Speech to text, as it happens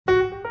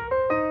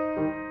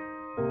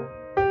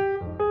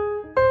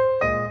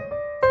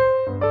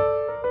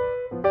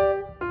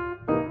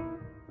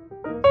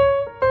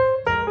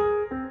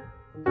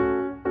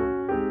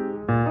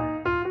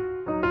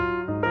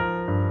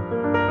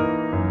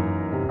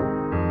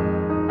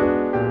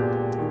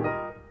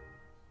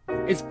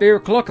It's Beer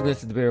O'Clock, and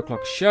this is the Beer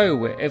O'Clock Show,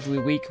 where every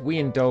week we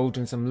indulge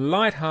in some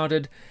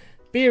light-hearted,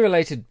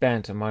 beer-related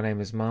banter. My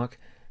name is Mark,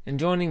 and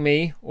joining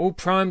me, all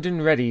primed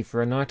and ready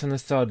for a night on the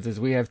sods, as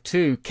we have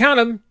count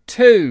 'em,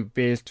 two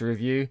beers to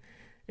review.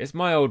 It's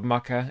my old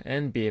mucker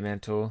and beer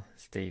mentor,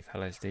 Steve.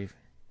 Hello, Steve.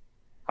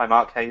 Hi,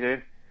 Mark. How you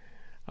doing?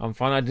 I'm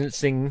fine. I didn't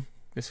sing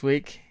this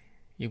week.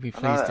 You'll be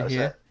pleased to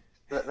hear.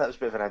 That was a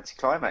bit of an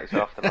anticlimax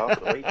after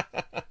last week.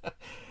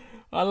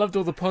 I loved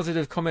all the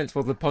positive comments.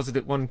 Well, the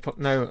positive one...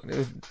 No, it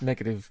was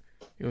negative.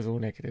 It was all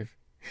negative.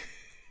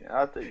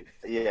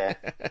 Yeah.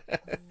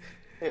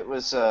 It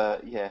was,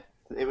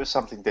 it was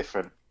something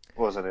different,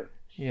 wasn't it?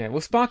 Yeah,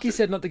 well, Sparky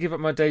said not to give up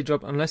my day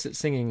job unless it's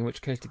singing, in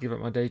which case to give up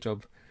my day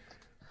job.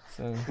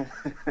 So,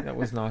 that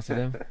was nice of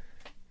him.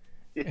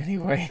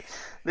 Anyway.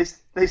 At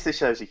least it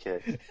shows he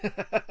cares.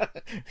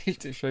 At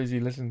least it shows he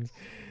listens.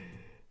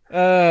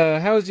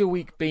 How's your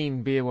week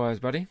been, beer-wise,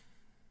 buddy?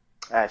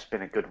 It's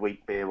been a good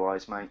week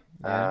beer-wise, mate.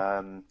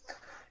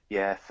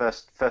 Yeah.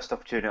 First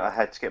opportunity I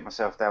had to get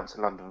myself down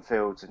to London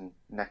Fields and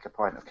neck a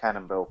pint of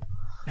Cannonball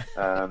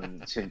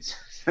since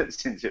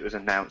it was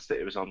announced that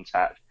it was on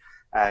tap,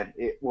 and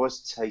it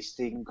was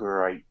tasting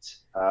great.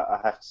 I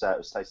have to say it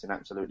was tasting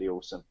absolutely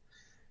awesome.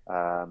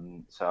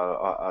 So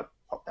I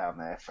popped down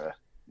there for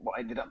what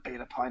ended up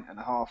being a pint and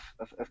a half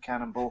of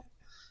Cannonball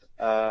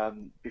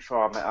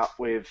before I met up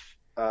with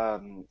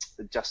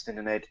Justin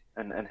and Ed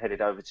and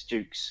headed over to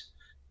Duke's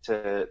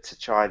to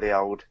try the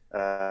old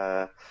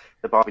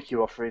the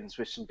barbecue offerings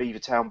with some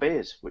Beavertown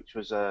beers, which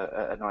was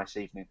a nice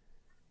evening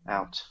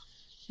out.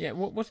 Yeah,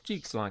 what's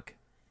Duke's like?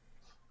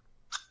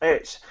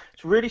 It's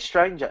really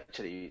strange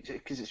actually,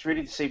 because it's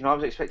really deceiving. I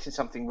was expecting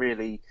something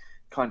really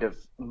kind of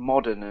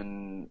modern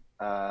and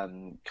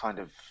kind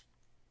of,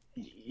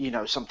 you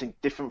know, something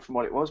different from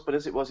what it was. But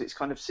as it was, it's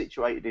kind of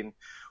situated in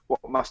what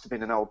must have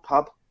been an old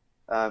pub.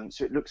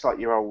 So it looks like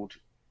your old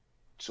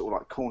sort of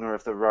like corner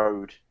of the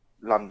road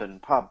London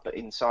pub, but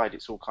inside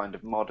it's all kind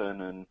of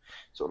modern and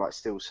sort of like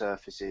steel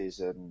surfaces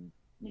and,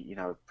 you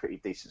know, pretty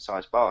decent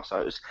sized bar. So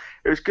it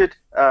was good,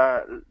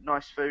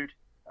 nice food,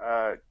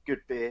 good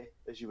beer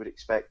as you would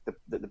expect.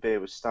 The beer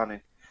was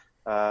stunning,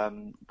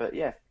 but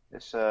yeah,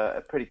 it's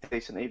a pretty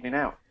decent evening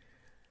out.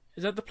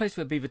 Is that the place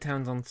where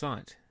Beavertown's on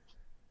site?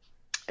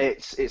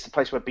 It's the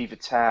place where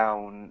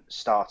Beavertown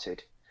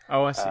started.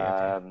 Oh, I see.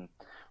 Okay.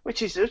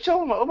 Which is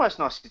almost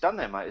nicely done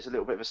there, mate. It's a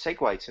little bit of a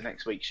segue to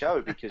next week's show,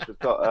 because we've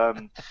got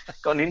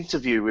an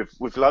interview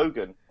with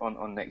Logan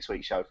on next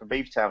week's show from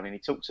Beavertown, and he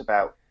talks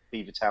about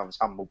Beavertown's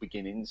humble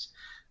beginnings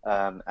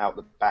out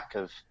the back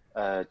of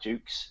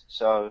Duke's.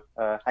 So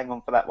hang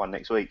on for that one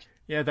next week.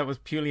 Yeah, that was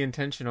purely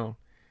intentional.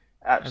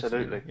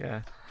 Absolutely.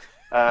 Yeah.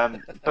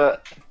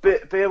 But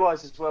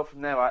beer-wise as well,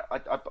 from there,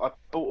 I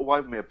brought away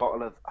with me a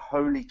bottle of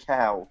Holy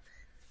Cow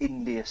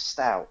India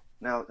Stout.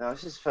 Now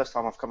this is the first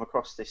time I've come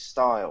across this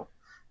style.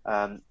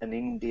 An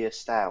India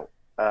Stout,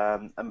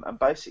 and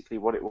basically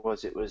what it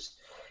was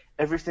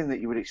everything that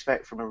you would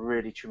expect from a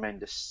really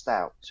tremendous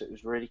stout. So it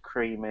was really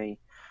creamy,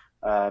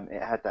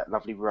 it had that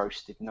lovely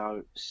roasted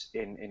notes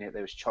in it,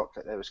 there was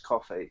chocolate, there was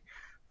coffee,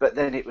 but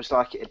then it was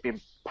like it had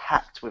been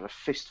packed with a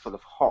fistful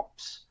of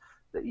hops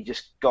that you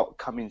just got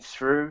coming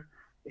through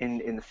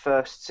in the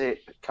first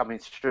sip, coming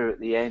through at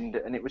the end,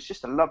 and it was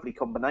just a lovely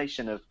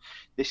combination of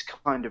this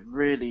kind of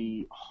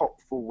really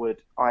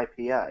hop-forward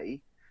IPA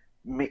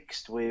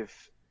mixed with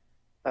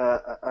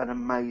an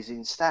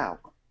amazing stout.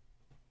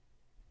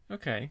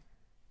 Okay.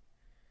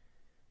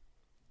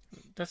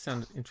 That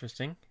sounds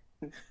interesting.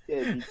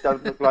 Yeah, you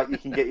don't look like you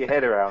can get your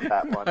head around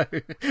that one.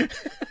 No.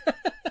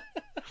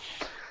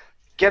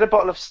 Get a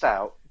bottle of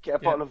stout, get a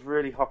bottle of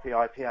really hoppy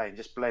IPA, and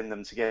just blend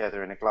them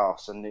together in a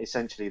glass, and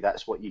essentially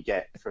that's what you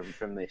get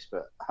from this.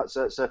 But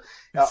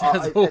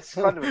it's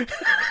kind of...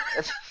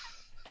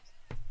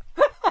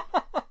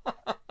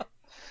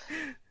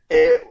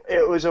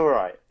 It was all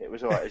right. It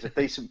was a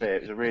decent beer.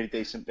 It was a really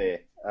decent beer.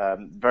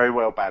 Very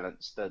well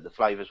balanced. The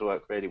flavours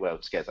work really well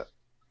together.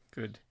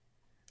 Good.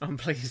 I'm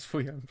pleased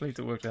for you. I'm pleased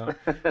it worked out.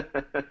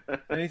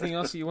 Anything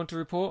else that you want to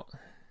report?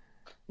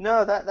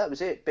 No, that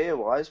was it,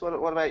 beer-wise. What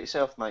about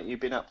yourself, mate? You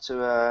been up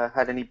to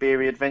had any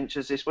beery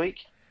adventures this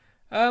week?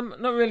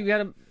 Not really. We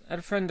had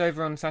a friend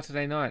over on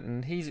Saturday night,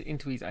 and he's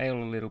into his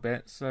ale a little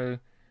bit. So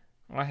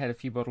I had a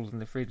few bottles in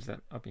the fridge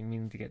that I've been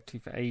meaning to get to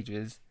for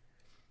ages.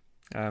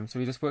 So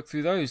we just worked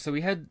through those. So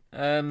we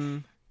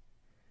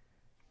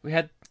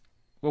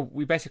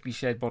basically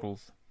shared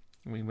bottles.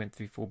 We went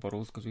through 4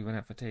 bottles because we went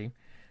out for tea.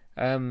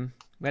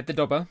 We had the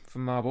Dobber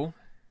from Marble,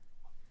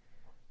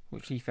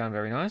 which he found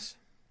very nice.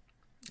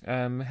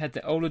 Had the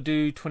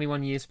Oladu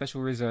 21-year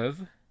Special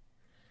Reserve,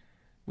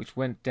 which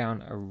went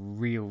down a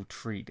real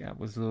treat. That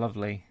was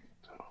lovely.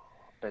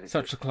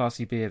 Such a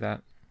classy beer,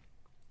 that.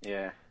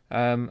 Yeah.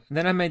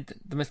 Then I made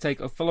the mistake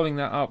of following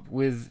that up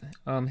with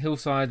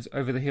Hillside's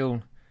Over the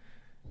Hill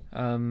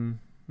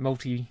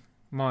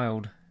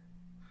multi-mild.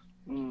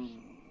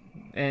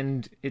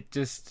 And it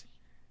just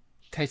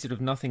tasted of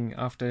nothing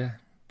after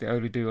the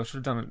Oladu. I should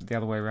have done it the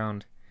other way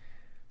around.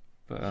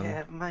 But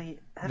yeah, mate,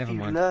 have never you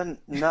mind. learned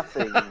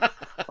nothing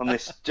on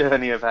this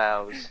journey of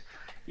ours?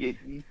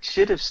 You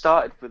should have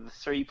started with the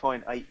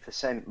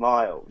 3.8%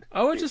 mild.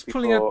 I was just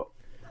pulling out.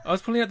 I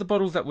was pulling out the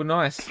bottles that were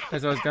nice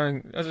as I was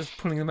going. I was just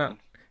pulling them out.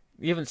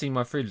 You haven't seen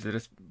my fridge.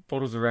 There's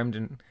bottles around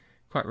in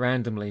quite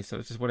randomly, so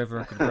it's just whatever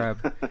I could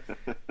grab.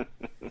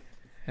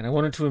 And I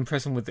wanted to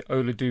impress them with the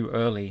Oladu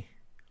early,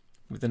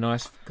 with the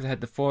nice, because it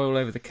had the foil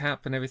over the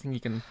cap and everything. You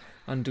can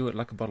undo it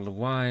like a bottle of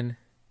wine,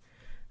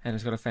 and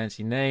it's got a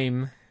fancy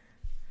name.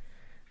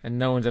 And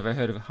no one's ever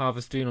heard of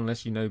Harvestoon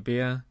unless you know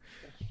beer.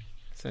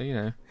 So, you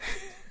know.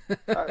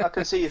 I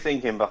can see you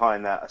thinking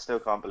behind that. I still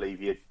can't believe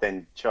you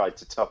then tried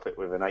to top it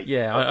with an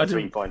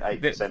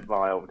 3.8%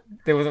 mild.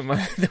 There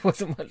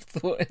wasn't much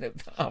thought in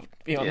it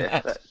beyond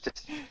that. That's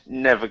just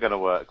never going to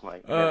work,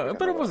 mate.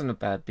 But it wasn't a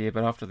bad beer.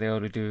 But after the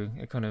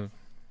Oladu, it kind of...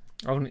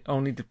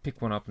 I'll need to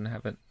pick one up and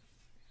have it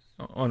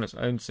on its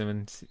own sim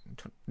and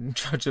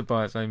judge it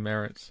by its own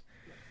merits.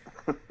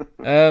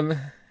 And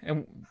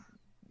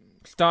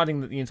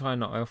starting the entire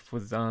night off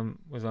was a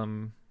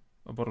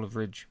bottle of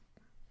Ridge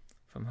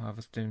from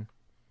Harvestoon,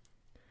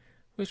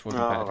 which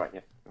wasn't bad. Right, yeah.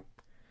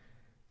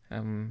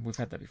 We've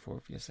had that before,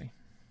 obviously,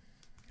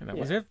 and that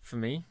was it for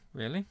me.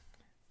 Really,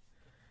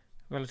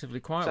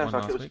 relatively quiet. Sounds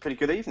one like it was week. A pretty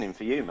good evening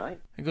for you, mate.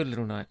 A good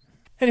little night.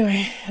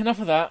 Anyway,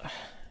 enough of that.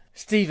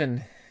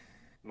 Stephen,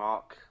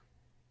 Mark,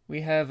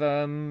 we have,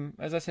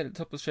 as I said at the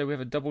top of the show, we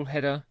have a double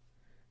header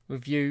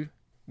review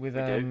with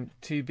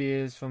two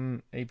beers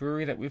from a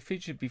brewery that we've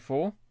featured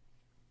before.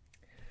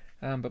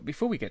 But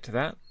before we get to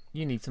that,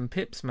 you need some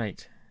pips,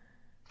 mate.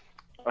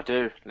 I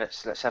do.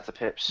 Let's have the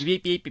pips.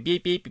 Beep beep beep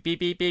beep beep beep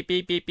beep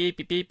beep beep beep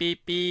beep beep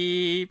beep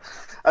beep.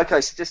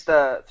 Okay, so just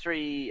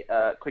three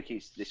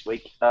quickies this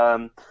week.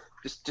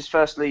 Just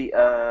firstly, we've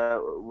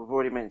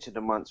already mentioned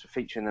them once. We're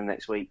featuring them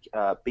next week.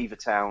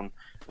 Beavertown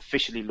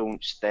officially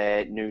launched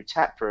their new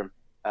tap room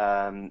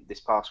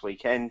this past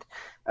weekend.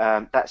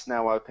 That's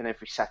now open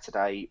every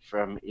Saturday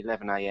from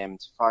 11 a.m.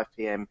 to 5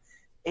 p.m.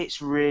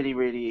 It's really,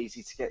 really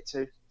easy to get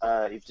to.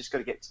 You've just got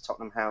to get to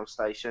Tottenham House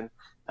Station,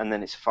 and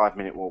then it's a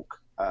 5-minute walk.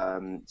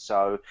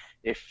 So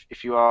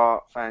if you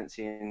are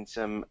fancying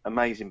some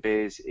amazing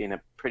beers in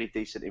a pretty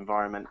decent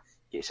environment,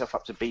 get yourself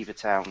up to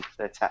Beavertown,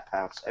 their tap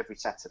house, every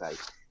Saturday,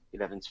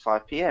 11 to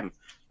 5 p.m.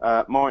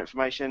 More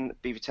information,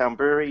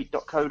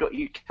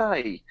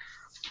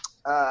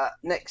 beavertownbrewery.co.uk.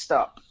 Next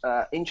up,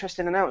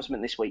 interesting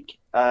announcement this week.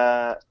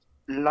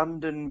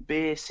 London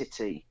Beer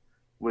City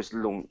was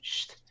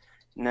launched.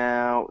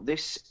 Now,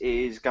 this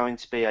is going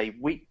to be a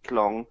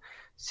week-long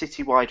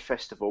citywide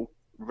festival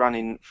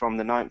running from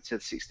the 9th to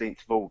the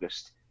 16th of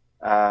August.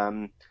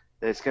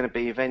 There's going to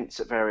be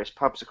events at various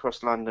pubs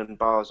across London,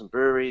 bars and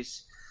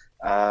breweries.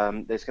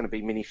 There's going to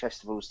be mini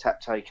festivals,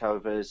 tap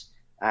takeovers,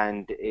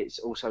 and it's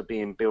also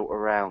being built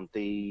around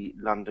the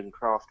London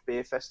Craft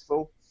Beer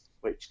Festival,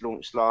 which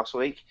launched last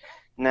week.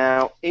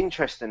 Now,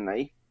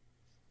 interestingly,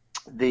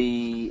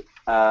 the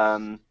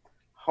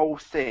whole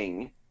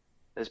thing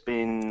has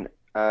been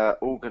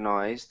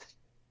organised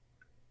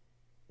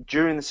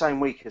during the same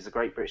week as the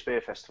Great British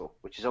Beer Festival,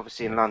 which is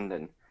obviously in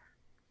London,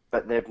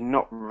 but they've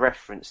not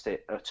referenced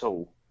it at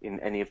all in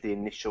any of the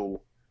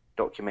initial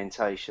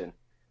documentation.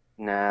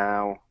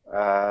 Now,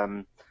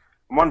 I'm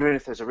wondering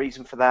if there's a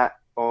reason for that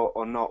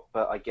or not,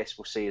 but I guess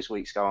we'll see as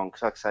weeks go on,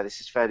 because like I say, this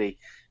is fairly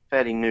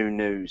new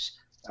news.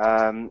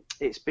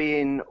 It's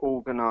being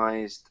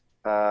organised,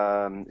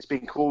 it's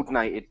being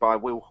coordinated by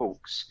Will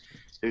Hawkes,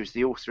 who's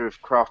the author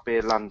of Craft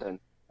Beer London,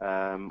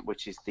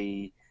 which is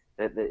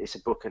it's a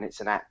book and it's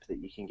an app that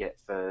you can get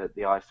for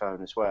the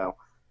iPhone as well.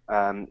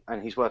 And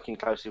he's working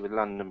closely with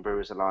London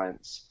Brewers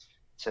Alliance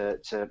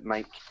to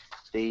make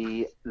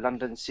the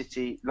London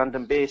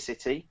Beer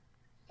City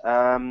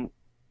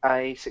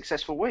a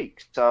successful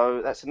week.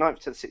 So that's the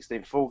 9th to the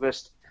 16th of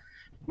August.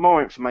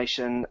 More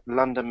information,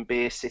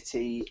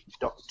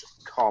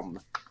 londonbeercity.com.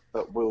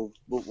 But we'll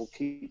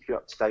keep you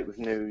up to date with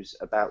news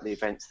about the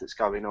events that's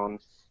going on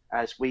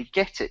as we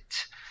get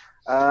it.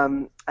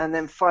 And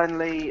then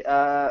finally,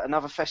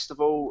 another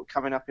festival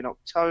coming up in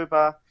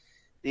October,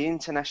 the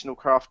International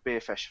Craft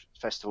Beer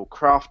Festival,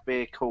 Craft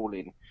Beer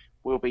Calling,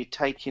 will be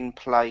taking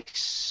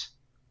place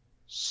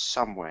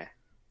somewhere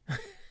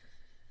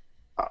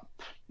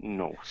up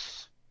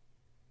north.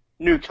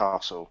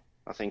 Newcastle,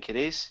 I think it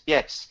is.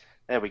 Yes,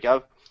 there we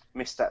go.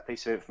 Missed that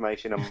piece of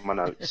information on my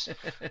notes.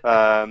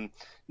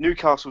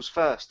 Newcastle's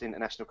first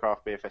International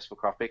Craft Beer Festival,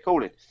 Craft Beer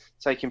Calling,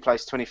 taking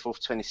place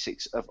 24th,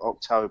 26th of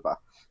October.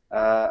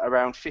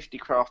 Around 50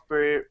 craft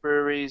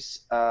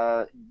breweries.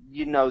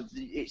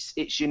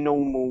 It's your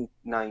normal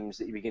names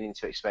that you're beginning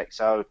to expect.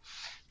 So,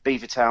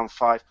 Beavertown,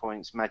 5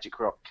 Points, Magic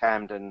Rock,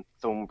 Camden,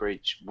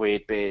 Thornbridge,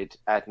 Weirdbeard,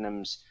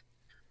 Adnams,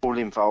 all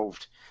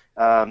involved.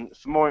 For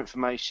more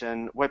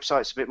information,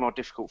 website's a bit more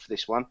difficult for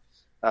this one.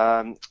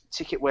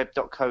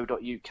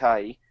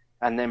 Ticketweb.co.uk,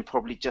 and then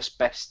probably just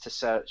best to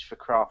search for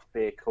Craft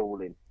Beer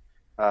Calling.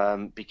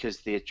 Because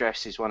the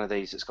address is one of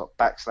these that's got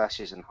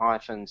backslashes and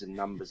hyphens and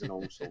numbers and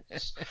all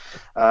sorts.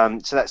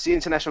 So that's the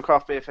International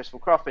Craft Beer Festival,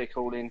 Craft Beer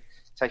Calling,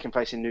 taking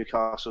place in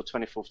Newcastle,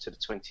 24th to the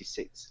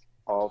 26th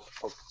of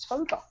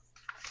October.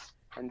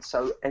 And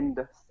so end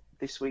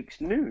this week's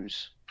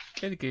news.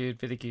 Very good,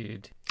 very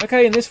good.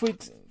 Okay, in this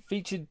week's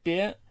featured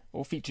beer,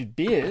 or featured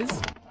beers,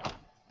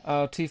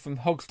 are two from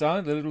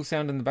Hogstar. The little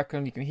sound in the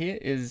background you can hear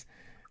is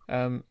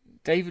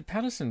David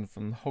Patterson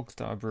from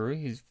Hogstar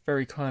Brewery, who's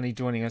very kindly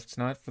joining us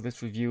tonight for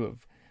this review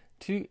of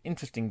two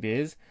interesting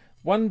beers.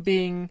 One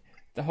being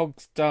the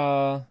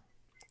Hogstar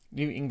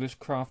New English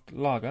Craft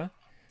Lager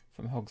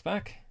from Hogs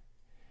Back,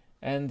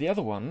 and the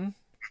other one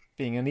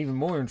being an even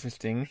more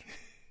interesting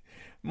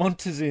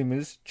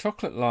Montezuma's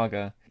Chocolate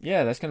Lager.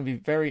 Yeah, that's going to be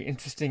very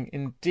interesting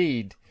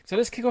indeed. So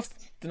let's kick off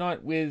the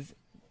night with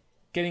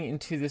getting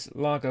into this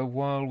lager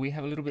while we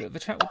have a little bit of a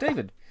chat with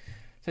David.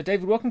 So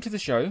David, welcome to the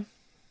show.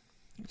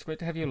 It's great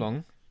to have you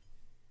along.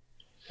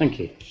 Thank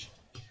you.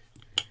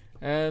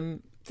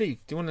 Steve,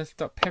 do you want to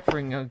start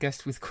peppering our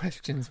guest with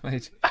questions,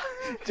 mate?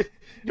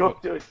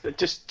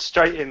 Just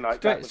straight in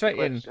like that. Straight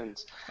in.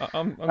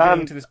 I'm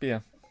getting into this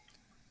beer.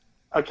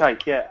 Okay,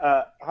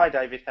 yeah. Hi,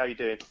 David. How are you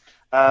doing?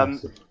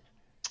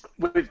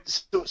 We're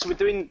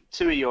doing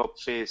two of your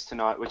beers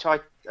tonight, which I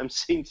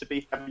seem to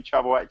be having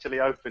trouble actually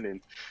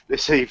opening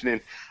this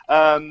evening.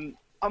 Both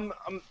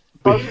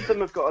of them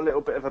have got a little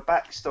bit of a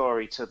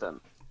backstory to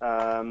them,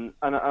 and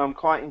I'm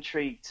quite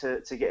intrigued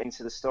to get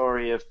into the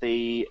story of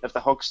the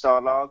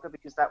Hogstar Lager,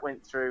 because that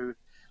went through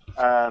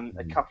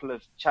a couple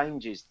of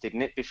changes,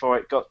 didn't it, before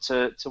it got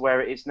to where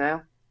it is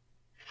now?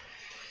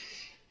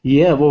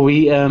 Yeah. Well,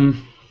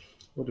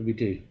 what did we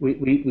do?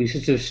 We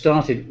sort of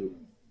started.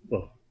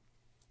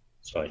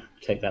 Sorry,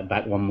 take that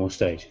back one more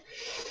stage.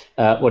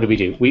 What did we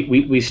do?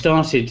 We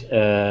started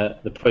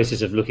the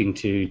process of looking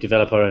to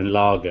develop our own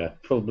lager,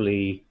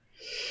 probably,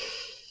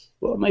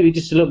 maybe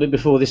just a little bit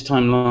before this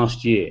time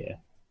last year.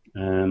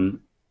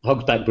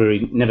 Hogs Back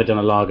Brewery never done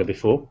a lager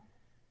before,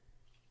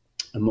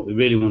 and what we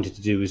really wanted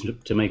to do was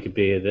look to make a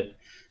beer that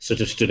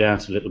sort of stood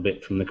out a little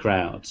bit from the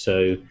crowd.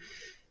 So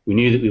we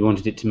knew that we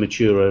wanted it to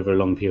mature over a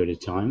long period of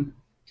time.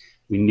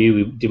 We knew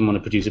we didn't want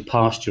to produce a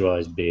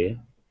pasteurised beer.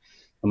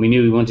 And we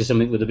knew we wanted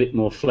something with a bit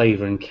more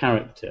flavour and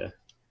character.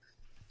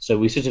 So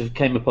we sort of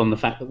came upon the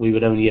fact that we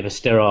would only have a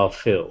sterile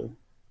fill,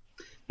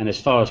 and as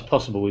far as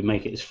possible we'd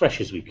make it as fresh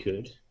as we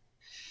could.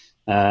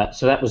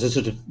 So that was a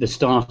sort of the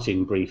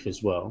starting brief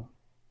as well.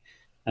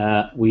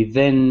 We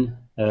then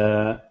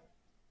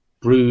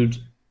brewed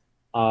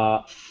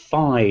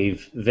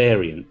 5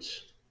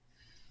 variants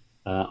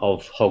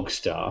of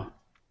Hogstar.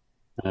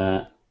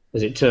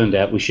 As it turned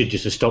out, we should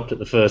just have stopped at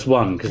the first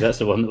one, because that's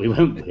the one that we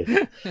went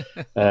with.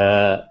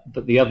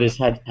 But the others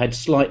had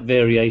slight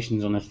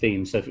variations on a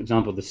theme. So, for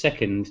example, the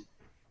second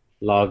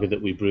lager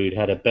that we brewed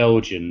had a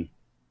Belgian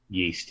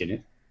yeast in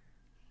it.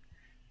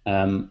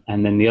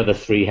 And then the other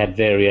 3 had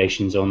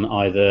variations on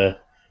either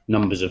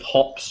numbers of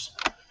hops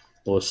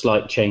or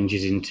slight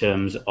changes in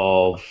terms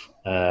of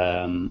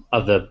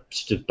other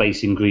sort of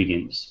base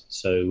ingredients.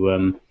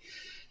 So,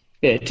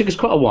 it took us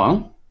quite a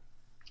while.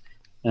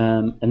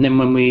 And then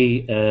when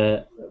we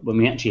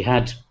actually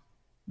had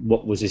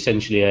what was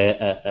essentially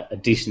a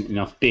decent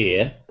enough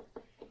beer,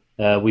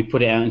 we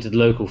put it out into the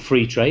local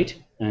free trade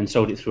and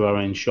sold it through our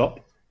own shop,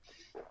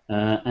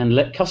 and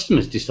let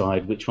customers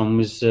decide which one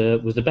was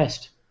the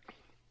best.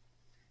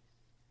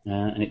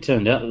 And it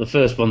turned out that the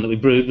first one that we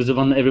brewed was the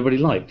one that everybody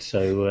liked,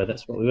 so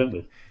that's what we went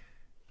with.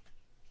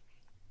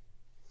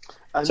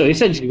 So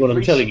essentially what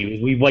I'm telling you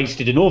is we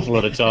wasted an awful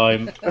lot of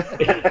time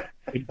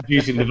in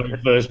producing the very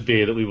first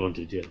beer that we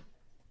wanted, yeah.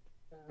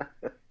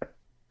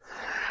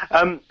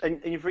 And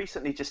you've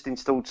recently just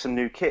installed some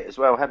new kit as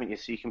well, haven't you?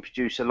 So you can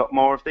produce a lot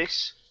more of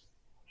this.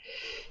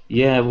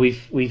 Yeah,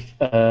 we've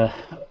the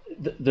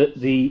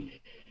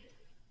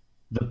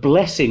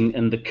blessing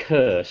and the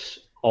curse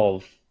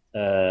of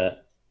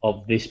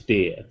this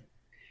beer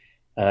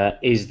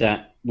is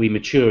that we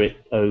mature it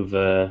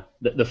over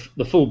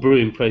the full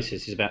brewing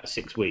process is about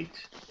 6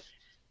 weeks,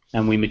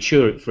 and we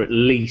mature it for at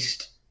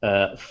least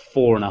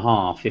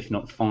 4.5, if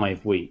not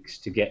 5 weeks,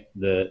 to get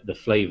the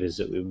flavours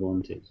that we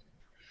wanted.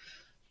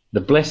 The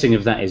blessing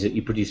of that is that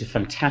you produce a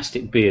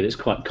fantastic beer that's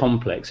quite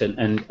complex,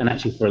 and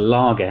actually for a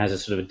lager has a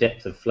sort of a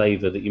depth of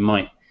flavour that you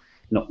might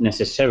not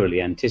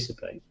necessarily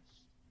anticipate.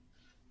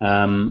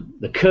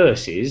 The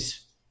curse is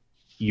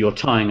you're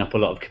tying up a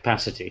lot of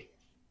capacity.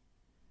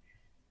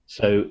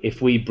 So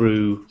if we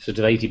brew sort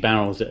of 80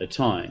 barrels at a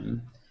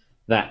time,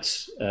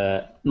 that's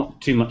not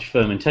too much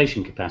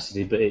fermentation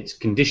capacity, but it's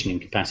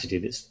conditioning capacity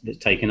that's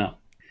taken up.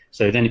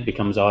 So then it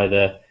becomes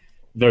either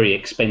very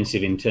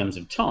expensive in terms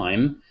of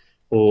time,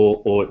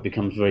 or it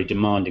becomes very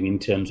demanding in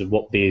terms of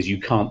what beers you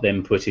can't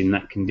then put in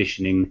that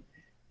conditioning,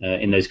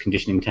 in those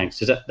conditioning tanks.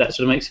 Does that sort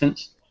of make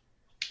sense?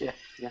 Yeah.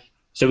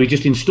 So we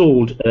just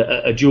installed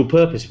a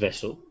dual-purpose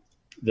vessel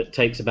that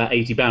takes about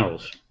 80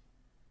 barrels,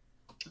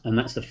 and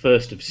that's the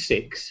first of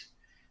 6,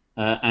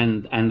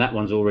 and that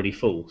one's already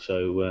full.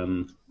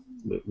 So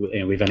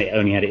we've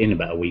only had it in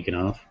about a week and a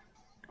half.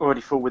 Already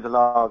full with the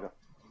lager.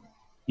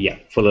 Yeah,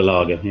 full of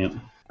lager. Yeah.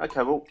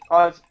 Okay, well,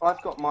 I've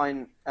got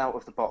mine out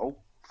of the bottle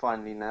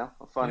finally now.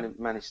 I finally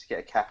managed to get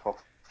a cap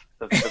off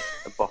of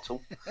the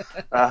bottle.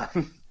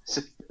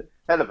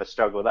 hell of a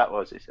struggle that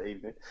was this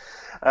evening.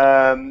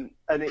 And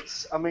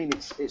it's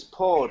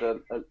poured a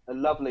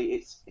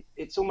lovely.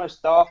 It's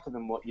almost darker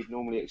than what you'd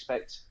normally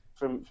expect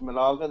from a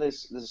lager.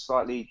 There's a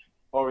slightly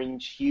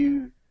orange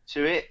hue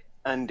to it,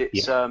 and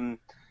it's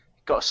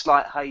got a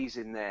slight haze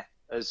in there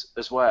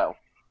as well.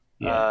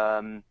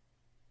 Yeah.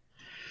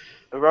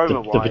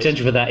 Aroma-wise, the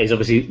potential for that is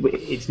obviously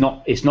it's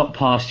not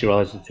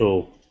pasteurised at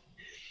all,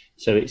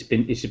 so it's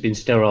been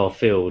sterile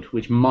filled,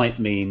 which might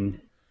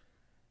mean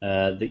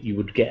that you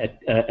would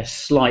get a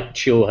slight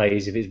chill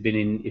haze if it's been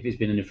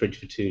in the fridge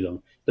for too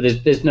long.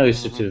 But there's no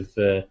sort of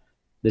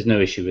there's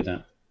no issue with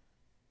that.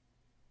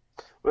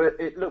 Well,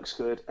 it looks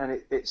good, and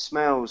it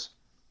smells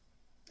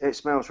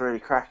really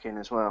cracking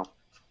as well.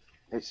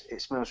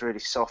 It smells really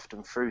soft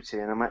and fruity,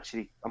 and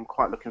I'm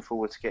quite looking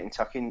forward to getting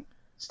stuck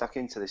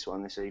into this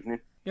one this evening.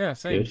 Yeah,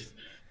 same. Good.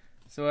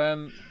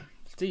 So,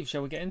 Steve,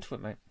 shall we get into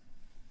it, mate?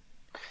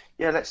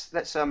 Yeah, let's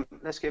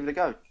give it a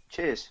go.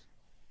 Cheers.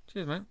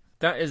 Cheers, mate.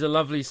 That is a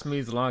lovely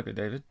smooth lager,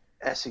 David.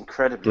 That's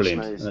incredibly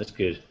Brilliant. smooth. That's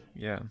good.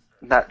 Yeah.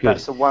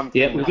 That's the one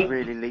thing that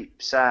really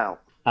leaps out.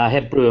 Our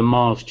head brewer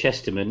Miles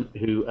Chesterman,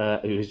 who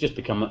has just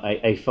become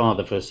a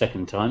father for a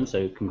second time,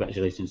 so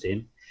congratulations to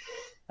him.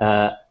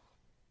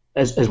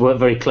 Has worked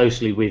very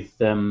closely with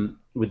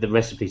the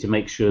recipe to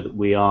make sure that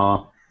we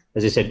are,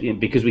 as I said,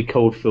 because we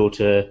cold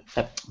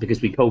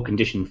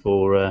condition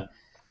for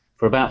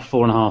about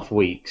 4.5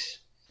 weeks,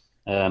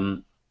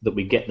 that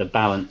we get the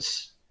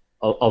balance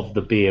of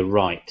the beer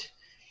right.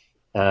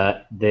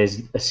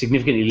 There's a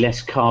significantly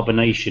less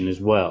carbonation as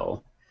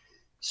well.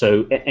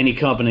 So any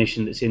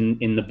carbonation that's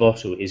in the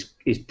bottle is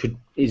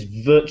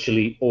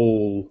virtually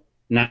all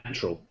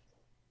natural.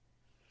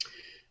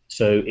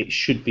 So it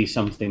should be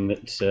something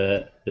that's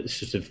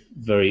sort of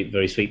very,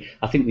 very sweet.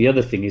 I think the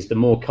other thing is the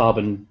more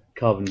carbon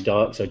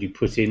dioxide you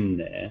put in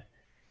there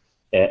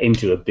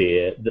into a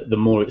beer, the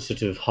more it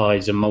sort of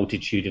hides a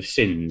multitude of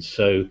sins.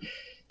 So,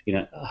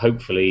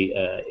 hopefully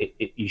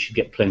you should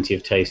get plenty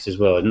of taste as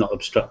well, and not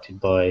obstructed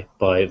by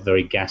a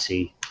very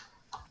gassy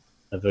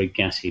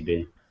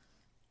beer.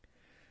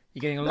 You're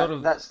getting a lot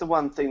of. That's the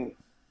one thing.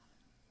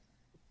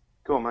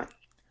 Go on, mate.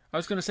 I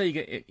was going to say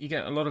you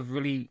get a lot of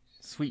really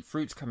sweet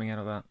fruits coming out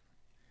of that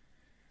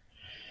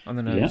on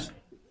the nose. Yeah.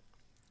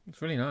 It's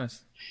really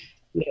nice.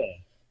 Yeah.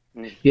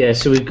 Yeah.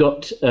 So we've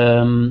got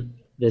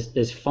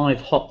there's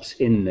 5 hops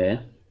in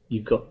there.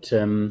 You've got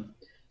some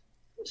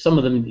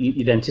of them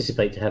you'd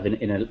anticipate to have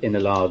in a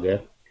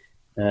lager.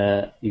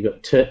 You've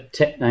got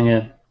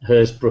Tettnanger,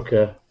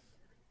 Hersbrucker.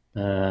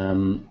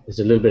 There's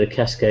a little bit of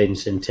Cascade and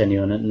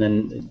Centennial on it, and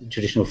then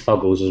traditional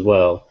Fuggles as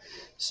well.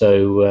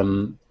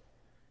 So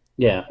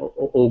yeah,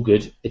 all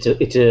good. It's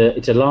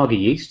a lager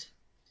yeast.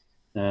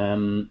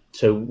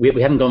 So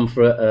we haven't gone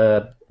for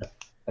a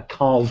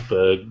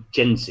Carlsberg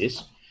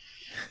Gensis,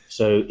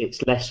 so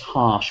it's less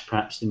harsh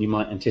perhaps than you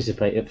might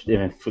anticipate.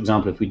 For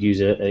example, if we'd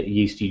use a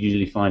yeast you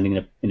usually find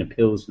in a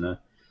Pilsner,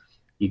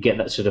 you get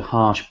that sort of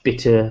harsh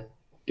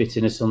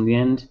bitterness on the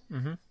end,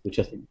 which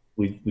I think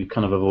we've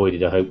kind of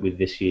avoided, I hope, with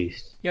this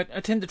yeast. Yeah,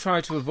 I tend to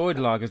try to avoid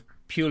lagers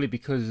purely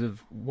because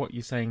of what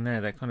you're saying there,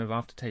 that kind of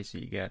aftertaste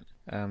that you get,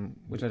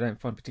 which I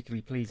don't find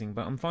particularly pleasing.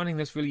 But I'm finding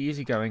this really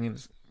easygoing, and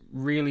it's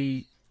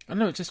really, I don't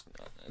know, it's just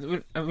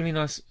a really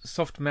nice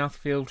soft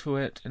mouthfeel to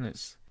it, and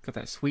it's got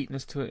that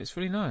sweetness to it. It's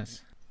really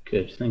nice.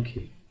 Good, thank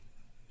you.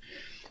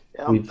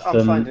 Yeah, I'm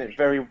finding it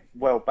very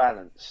well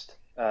balanced.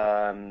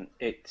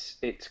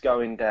 It's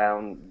going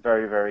down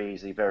very, very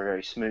easily, very,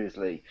 very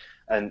smoothly,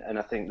 and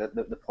I think that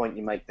the point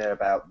you make there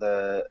about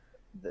the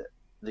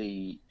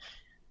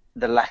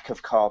lack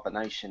of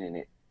carbonation in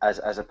it,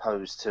 as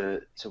opposed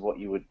to what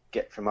you would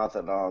get from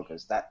other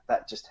lagers,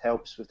 that just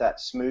helps with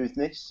that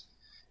smoothness,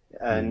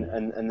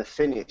 and the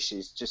finish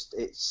is just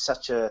it's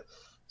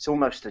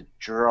almost a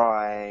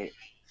dry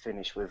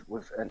finish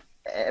with an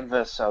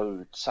ever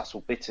so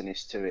subtle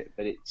bitterness to it,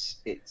 but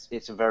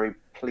it's a very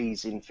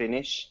pleasing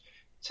finish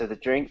to the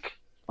drink.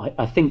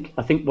 I think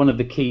one of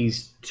the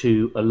keys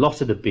to a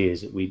lot of the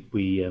beers that we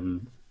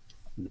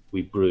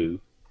brew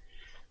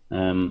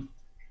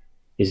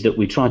is that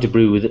we try to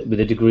brew with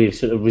a degree of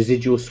sort of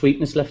residual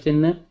sweetness left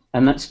in there,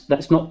 and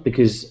that's not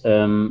because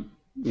we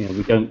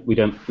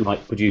don't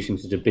like producing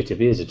sort of bitter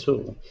beers at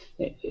all.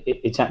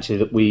 It's actually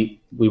that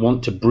we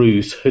want to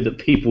brew so that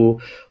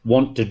people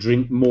want to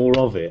drink more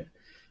of it.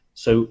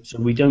 So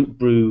we don't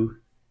brew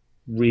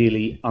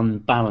really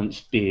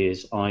unbalanced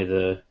beers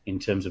either in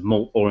terms of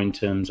malt or in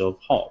terms of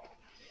hop,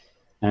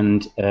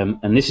 and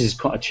this is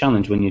quite a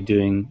challenge when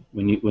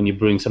you're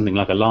brewing something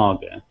like a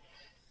lager.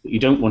 You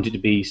don't want it to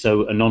be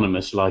so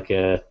anonymous like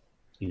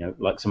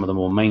some of the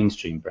more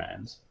mainstream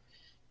brands,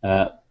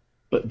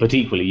 but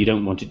equally you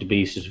don't want it to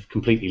be sort of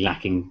completely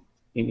lacking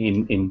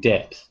in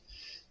depth.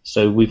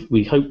 So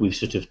we hope we've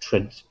sort of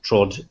trodden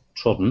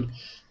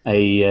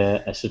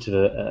a sort of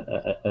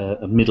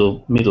a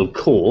middle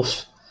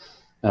course.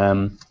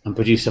 And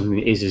produce something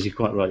that is, as you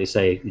quite rightly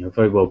say,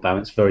 very well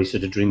balanced, very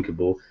sort of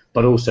drinkable,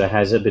 but also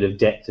has a bit of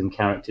depth and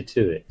character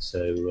to it.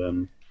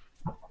 So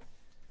I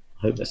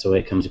hope that's the way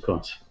it comes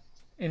across.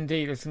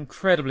 Indeed, it's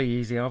incredibly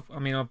easy.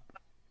 I'm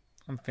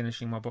I'm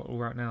finishing my bottle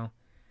right now.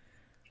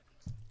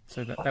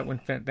 So that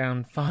went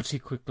down far too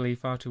quickly,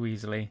 far too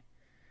easily.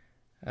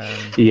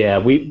 Yeah,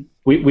 we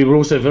were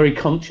also very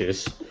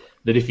conscious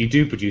that if you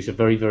do produce a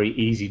very, very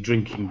easy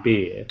drinking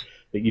beer,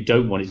 that you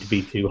don't want it to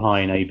be too high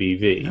in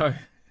ABV. No.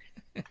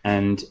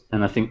 and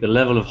I think the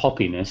level of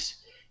hoppiness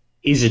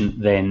isn't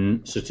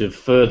then sort of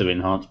further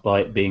enhanced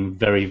by it being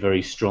very,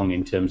 very strong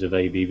in terms of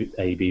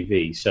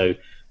ABV. So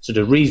sort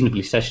of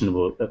reasonably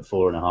sessionable at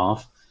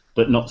 4.5,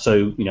 but not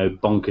so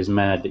bonkers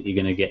mad that you're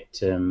going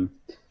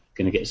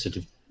to get sort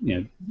of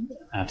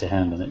out of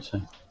hand on it.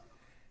 So.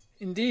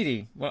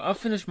 Indeedy. Well, I've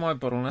finished my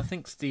bottle, and I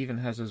think Stephen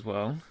has as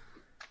well.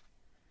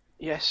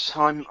 Yes,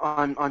 I'm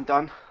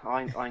done.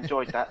 I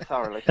enjoyed that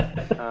thoroughly.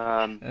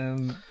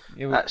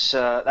 That's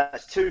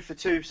 2 for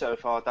 2 so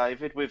far,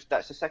 David.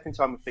 That's the second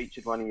time we've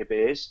featured one of your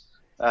beers,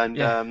 and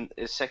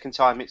it's the second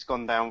time it's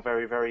gone down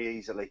very, very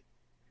easily.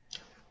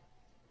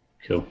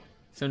 Cool.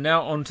 So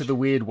now on to the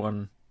weird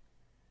one.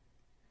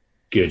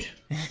 Good.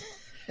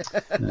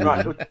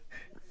 Right,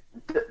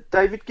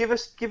 David, give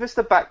us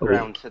the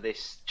background to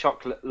this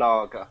chocolate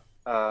lager,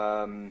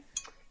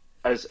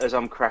 as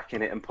I'm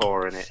cracking it and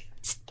pouring it.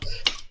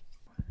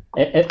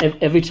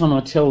 Every time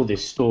I tell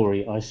this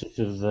story, I sort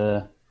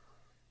of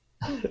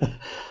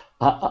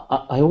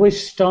I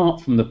always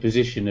start from the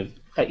position of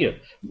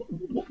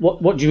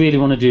what do you really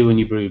want to do when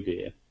you brew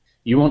beer?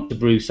 You want to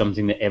brew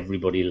something that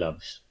everybody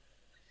loves,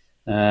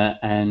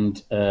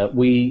 and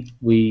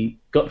we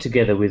got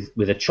together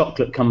with a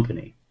chocolate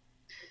company,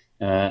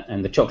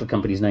 and the chocolate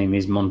company's name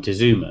is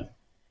Montezuma.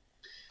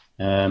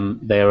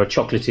 They are a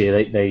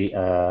chocolatier. They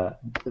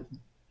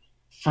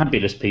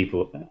fabulous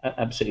people,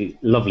 absolutely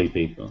lovely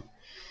people.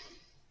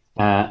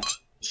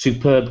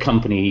 Superb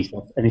company,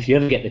 and if you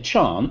ever get the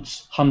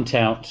chance, hunt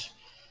out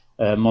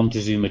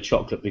Montezuma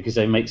chocolate, because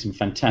they make some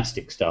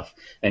fantastic stuff.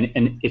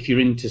 And if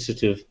you're into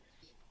sort of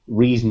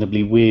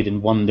reasonably weird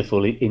and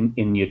wonderful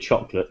in your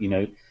chocolate,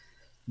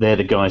 they're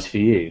the guys for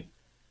you.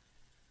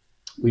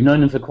 We've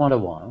known them for quite a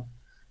while,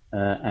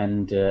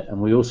 and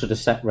we all sort of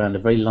sat around a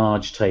very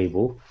large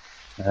table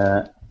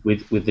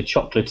with the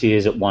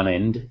chocolatiers at one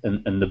end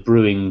and the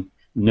brewing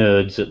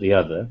nerds at the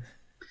other.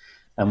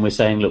 And we're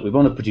saying, look, we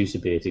want to produce a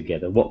beer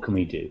together. What can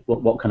we do?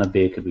 What kind of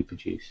beer could we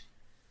produce?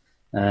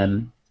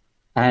 And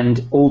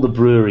all the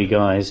brewery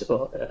guys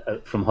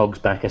from Hogs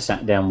Back are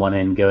sat down one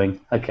end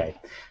going, okay,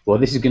 well,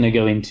 this is going to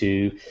go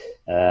into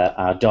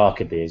our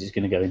darker beers. It's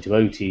going to go into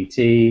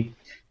OTT.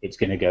 It's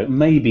going to go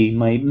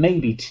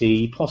maybe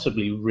tea,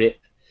 possibly RIP.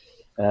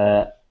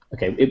 But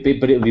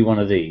it'll be one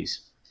of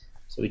these.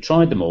 So we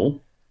tried them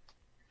all.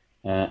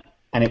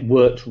 And it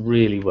worked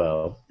really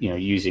well.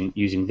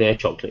 Using their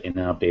chocolate in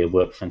our beer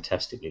worked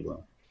fantastically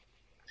well.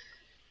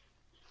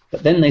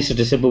 But then they sort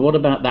of said, well, what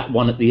about that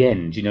one at the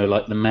end?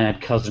 Like the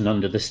mad cousin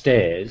under the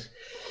stairs,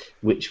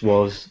 which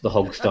was the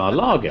Hogstar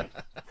Lager.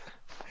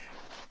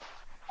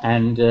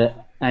 And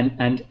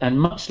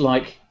much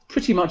like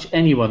pretty much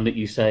anyone that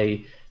you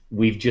say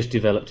we've just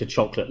developed a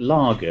chocolate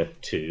lager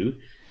to,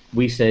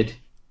 we said,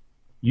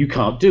 you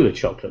can't do a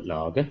chocolate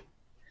lager.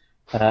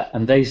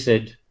 And they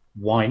said,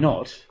 why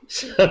not?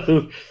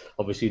 So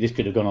obviously this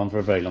could have gone on for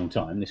a very long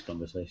time, this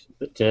conversation.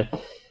 But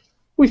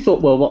we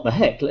thought, well, what the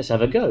heck? Let's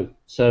have a go.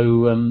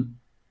 So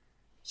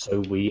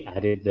we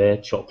added their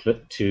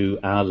chocolate to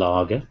our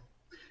lager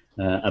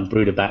and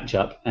brewed a batch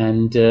up,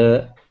 and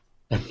lo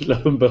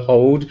and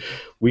behold,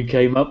 we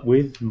came up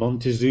with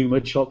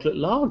Montezuma chocolate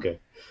lager.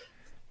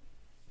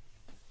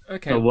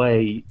 Okay.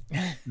 Away,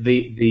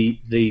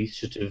 the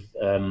sort of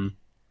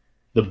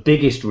the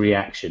biggest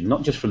reaction,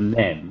 not just from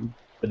them,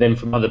 but then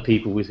from other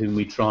people with whom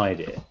we tried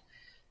it.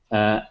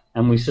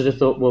 And we sort of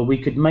thought, well, we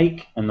could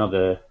make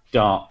another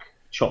dark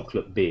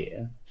chocolate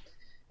beer,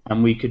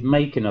 and we could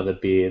make another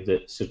beer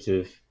that sort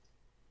of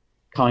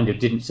kind of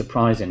didn't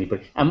surprise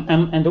anybody.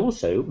 And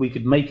also, we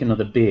could make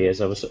another beer, as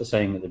I was sort of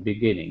saying at the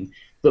beginning,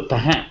 that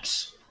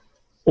perhaps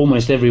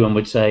almost everyone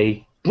would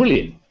say,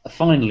 brilliant,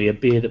 finally a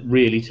beer that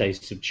really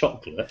tastes of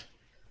chocolate.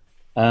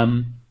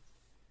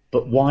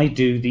 But why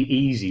do the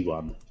easy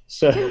one?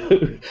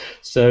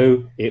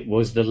 So it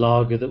was the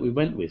lager that we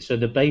went with. So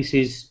the base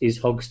is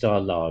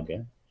Hogstar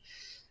Lager,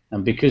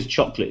 and because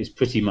chocolate is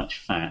pretty much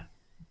fat,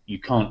 you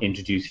can't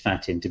introduce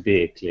fat into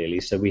beer,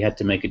 clearly. So we had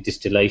to make a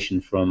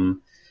distillation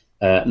from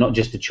not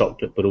just the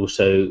chocolate, but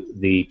also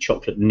the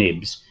chocolate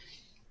nibs.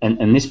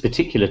 And this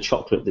particular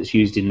chocolate that's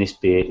used in this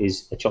beer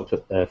is a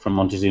chocolate from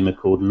Montezuma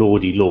called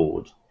Lordy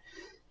Lord,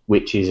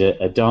 which is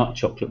a dark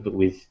chocolate but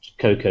with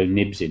cocoa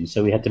nibs in.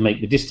 So we had to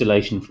make the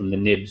distillation from the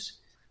nibs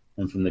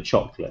and from the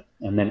chocolate,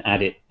 and then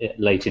add it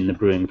late in the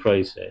brewing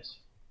process.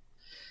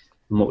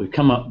 And what we've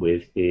come up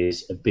with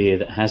is a beer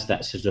that has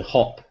that sort of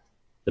hop,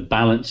 the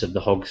balance of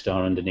the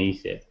Hogstar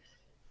underneath it,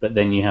 but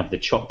then you have the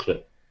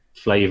chocolate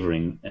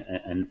flavouring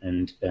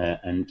and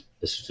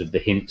the sort of the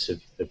hints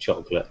of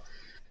chocolate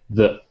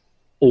that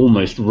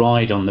almost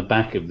ride on the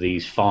back of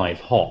these 5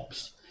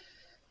 hops.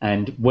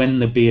 And when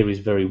the beer is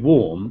very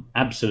warm,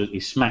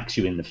 absolutely smacks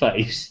you in the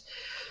face.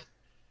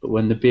 But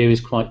when the beer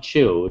is quite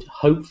chilled,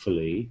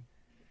 hopefully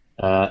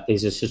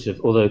is a sort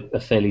of, although a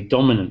fairly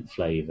dominant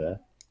flavour,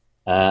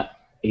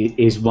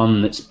 is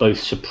one that's both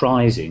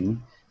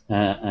surprising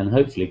and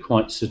hopefully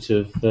quite sort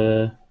of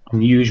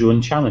unusual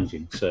and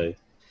challenging. So,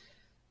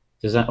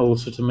 does that all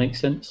sort of make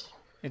sense?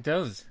 It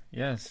does,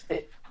 yes.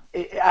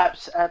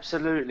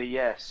 Absolutely,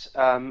 yes.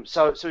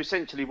 So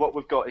essentially, what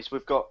we've got is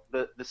we've got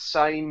the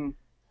same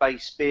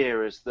base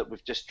beer as that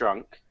we've just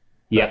drunk.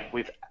 Yeah.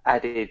 We've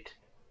added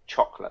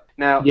chocolate.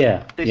 Now,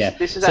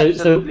 this is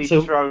absolutely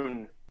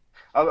thrown.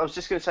 I was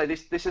just going to say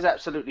this has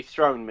absolutely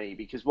thrown me,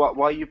 because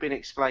while you've been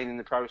explaining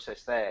the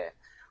process there,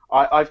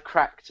 I've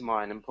cracked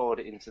mine and poured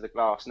it into the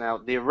glass. Now,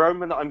 the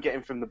aroma that I'm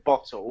getting from the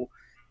bottle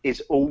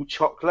is all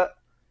chocolate.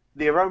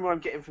 The aroma I'm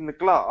getting from the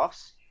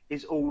glass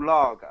is all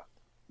lager.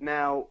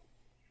 Now,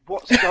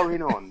 what's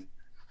going on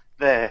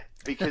there?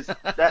 Because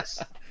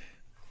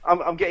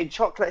I'm getting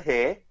chocolate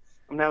here.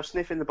 I'm now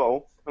sniffing the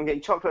bowl. I'm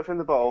getting chocolate from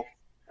the bowl,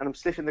 and I'm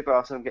sniffing the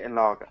glass, and I'm getting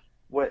lager.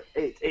 Well,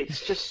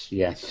 it's just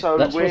so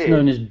that's weird. What's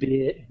known as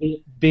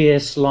beer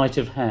sleight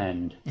of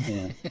hand.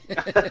 Yeah.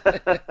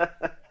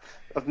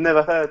 I've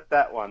never heard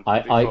that one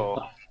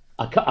before.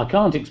 I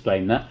can't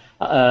explain that.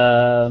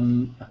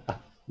 No,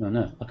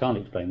 I can't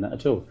explain that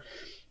at all.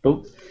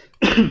 But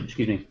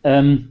excuse me.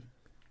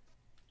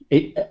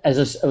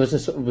 As I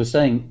was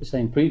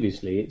saying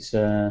previously, it's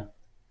an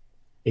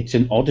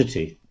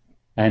oddity,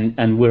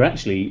 and we're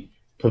actually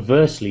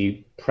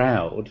perversely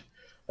proud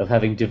of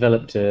having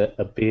developed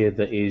a beer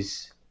that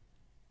is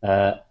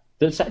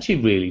that's actually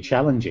really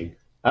challenging,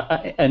 we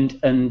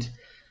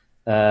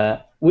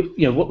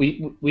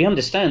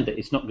understand that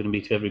it's not going to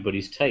be to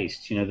everybody's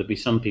taste. There'll be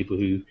some people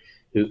who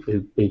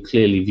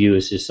clearly view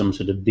us as some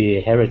sort of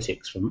beer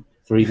heretics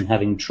for even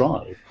having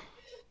tried.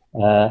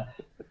 But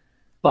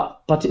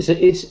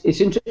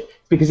it's interesting,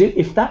 because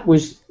if that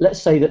was,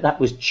 let's say that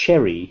was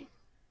cherry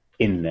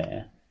in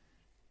there,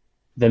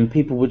 then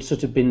people would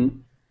sort of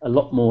been a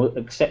lot more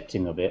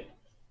accepting of it.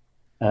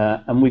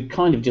 And we've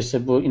kind of just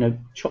said, well,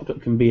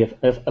 chocolate can be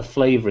a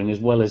flavouring as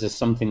well as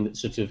something that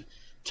sort of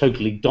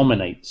totally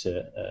dominates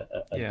a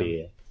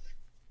beer.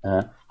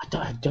 I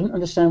don't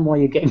understand why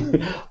you're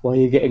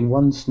getting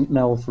one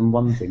smell from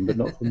one thing but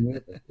not from the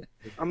other.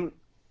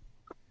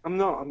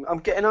 I'm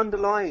getting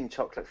underlying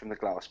chocolate from the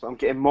glass, but I'm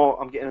getting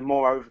a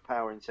more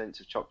overpowering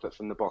sense of chocolate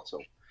from the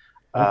bottle.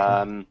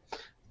 Okay.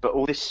 But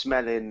all this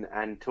smelling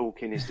and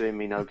talking is doing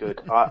me no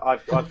good.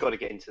 I've got to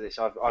get into this.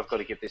 I've got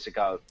to give this a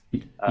go.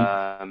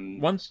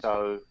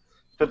 So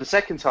for the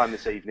second time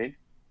this evening.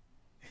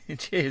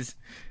 Cheers.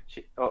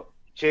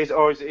 Cheers.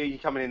 Or are you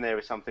coming in there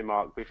with something,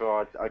 Mark,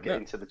 before I get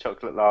into the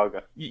chocolate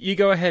lager? You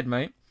go ahead,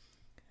 mate.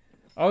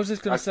 I was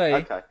just going to say,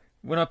 okay.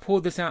 When I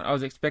poured this out, I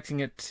was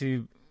expecting it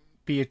to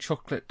be a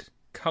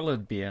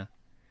chocolate-coloured beer.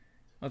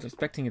 I was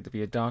expecting it to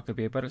be a darker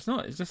beer, but it's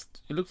not. It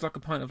looks like a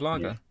pint of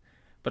lager. Yeah.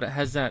 But it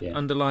has that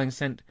underlying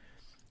scent.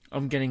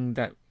 I'm getting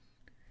that.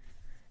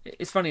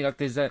 It's funny, like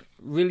there's that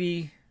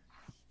really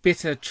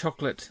bitter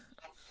chocolate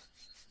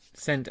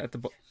scent at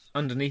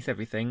underneath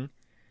everything,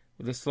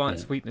 with a slight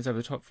sweetness over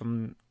the top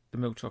from the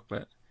milk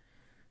chocolate,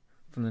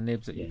 from the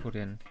nibs that you put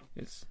in.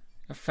 It's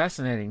a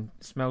fascinating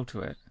smell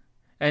to it,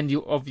 and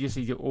you're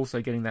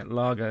also getting that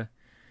lager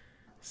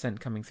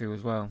scent coming through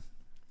as well.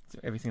 So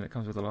everything that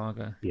comes with the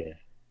lager. Yeah.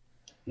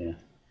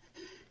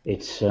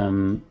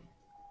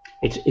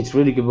 It's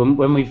really good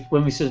when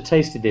we sort of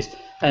tasted this,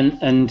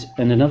 and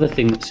another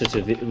thing that sort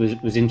of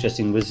was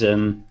interesting was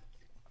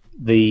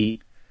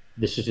the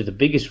sort of the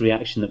biggest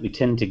reaction that we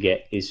tend to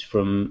get is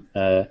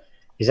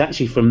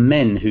actually from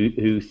men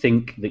who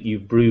think that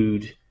you've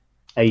brewed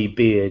a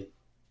beer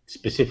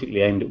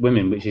specifically aimed at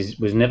women, which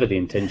was never the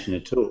intention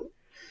at all,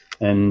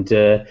 and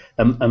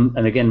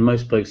again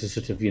most blokes are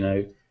sort of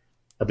a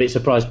bit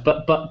surprised,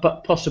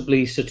 but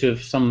possibly sort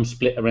of some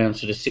split around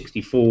sort of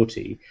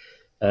 60-40.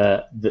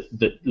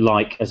 That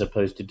like as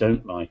opposed to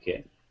don't like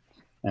it,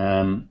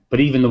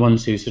 but even the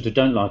ones who sort of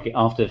don't like it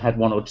after they've had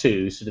one or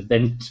two sort of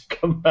then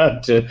come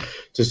back to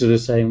sort of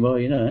saying, well,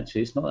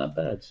 actually it's not that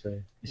bad.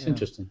 So it's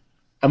interesting.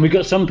 And we've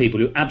got some people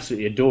who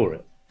absolutely adore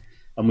it,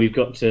 and we've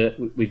got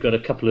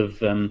a couple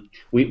of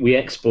we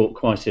export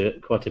quite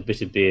a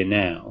bit of beer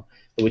now,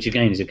 which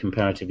again is a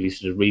comparatively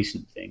sort of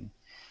recent thing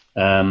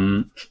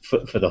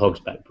for the Hogs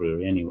Back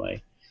Brewery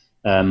anyway.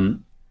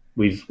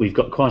 We've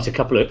got quite a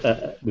couple of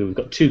we've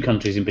got two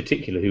countries in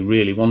particular who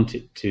really want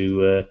it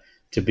to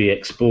be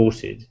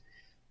exported,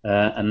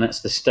 and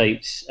that's the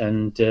States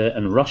and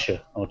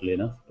Russia, oddly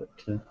enough. But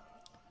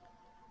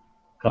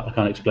I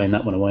can't explain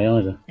that one away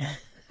either.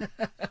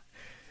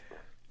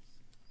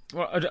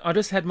 Well, I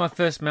just had my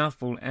first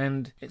mouthful,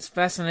 and it's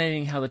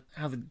fascinating how the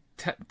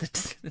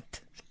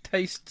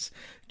tastes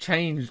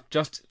change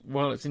just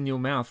while it's in your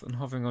mouth and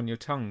hovering on your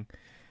tongue.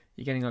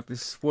 You're getting like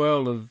this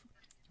swirl of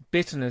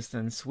bitterness,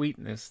 then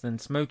sweetness, then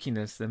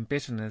smokiness, then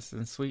bitterness,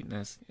 and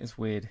sweetness. It's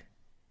weird,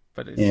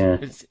 but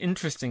it's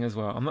interesting as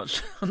well. I'm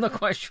not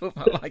quite sure if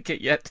I like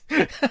it yet.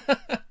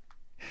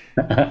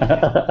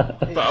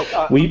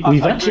 But we've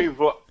actually. Agree with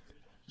what...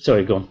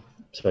 Sorry, go on.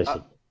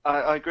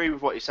 I agree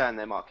with what you're saying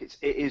there, Mark. It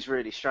is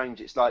really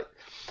strange. It's like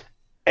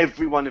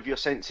every one of your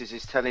senses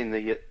is telling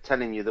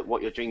you that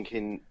what you're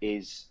drinking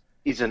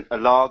isn't a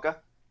lager.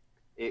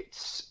 You've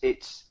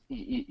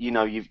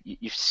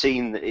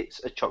seen that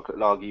it's a chocolate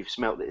lager. You've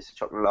smelt that it's a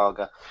chocolate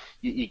lager.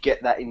 You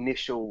get that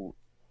initial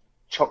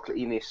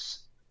chocolatiness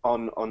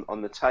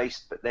on the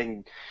taste, but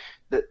then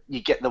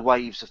you get the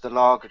waves of the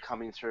lager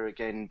coming through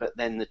again. But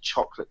then the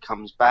chocolate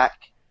comes back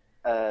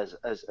as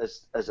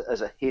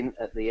a hint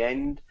at the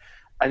end,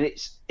 and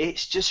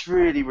it's just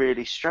really,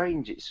 really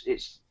strange.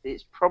 It's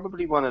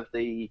probably one of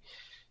the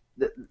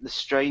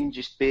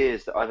strangest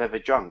beers that I've ever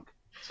drunk,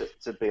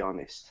 to be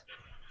honest.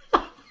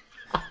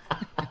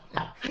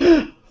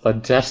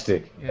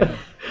 Fantastic. Yeah.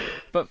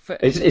 But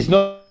it's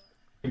not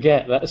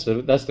forget that's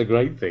the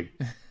great thing.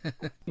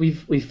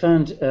 We've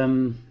found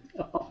on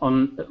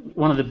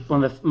one of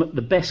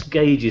the best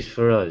gauges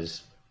for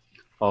us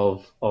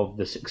of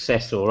the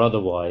success or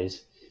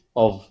otherwise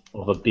of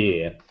a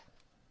beer,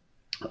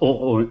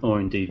 or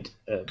indeed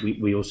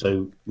we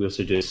also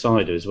do a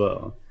cider as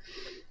well,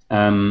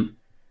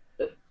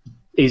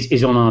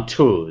 is on our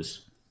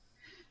tours,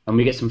 and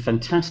we get some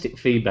fantastic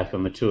feedback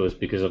on the tours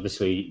because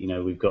obviously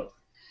we've got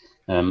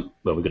a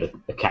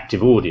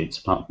captive audience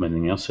apart from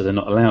anything else, so they're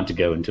not allowed to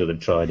go until they've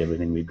tried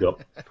everything we've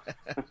got.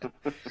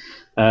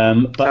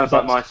 Sounds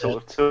like my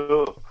sort of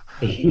tour.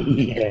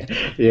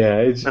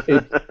 yeah,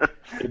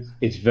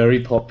 it's very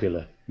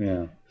popular.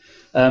 Yeah,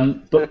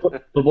 but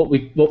what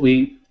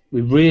we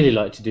really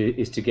like to do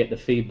is to get the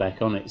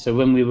feedback on it. So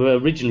when we were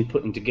originally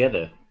putting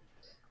together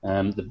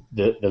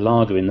the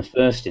lager in the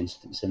first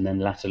instance, and then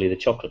latterly the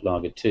chocolate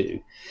lager too,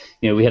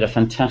 we had a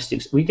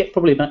fantastic. We get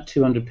probably about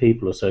 200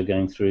 people or so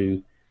going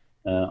through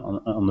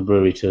on the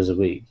brewery tours a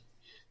week,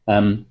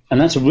 and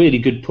that's a really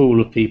good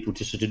pool of people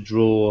to sort of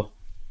draw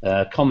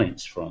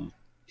comments from.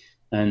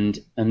 And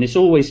this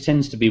always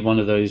tends to be one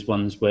of those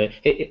ones where,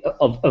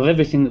 of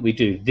everything that we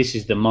do, this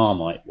is the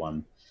Marmite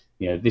one.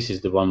 This is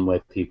the one where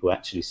people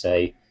actually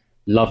say,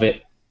 love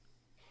it,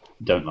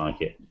 don't like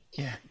it.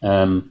 Yeah.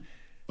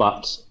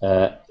 But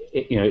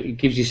it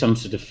gives you some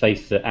sort of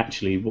faith that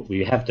actually what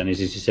we have done is,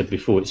 as you said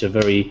before, it's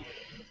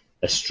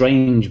a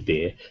strange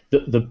beer.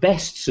 The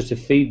best sort of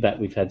feedback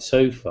we've had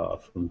so far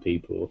from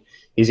people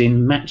is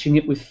in matching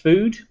it with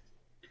food.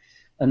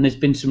 And there's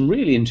been some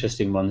really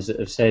interesting ones that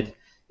have said,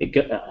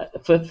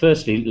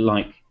 firstly,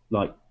 like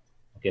I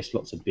guess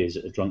lots of beers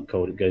that are drunk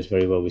cold, it goes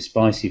very well with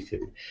spicy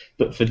food.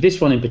 But for this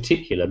one in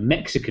particular,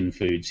 Mexican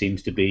food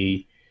seems to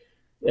be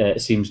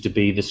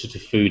the sort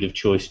of food of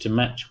choice to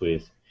match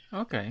with.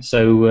 Okay.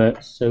 So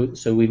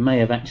we may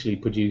have actually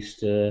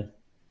produced a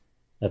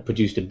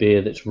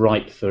beer that's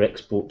ripe for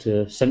export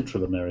to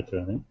Central America,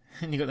 I think.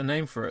 And you got the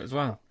name for it as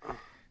well.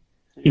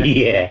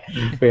 Yeah.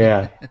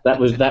 That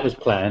was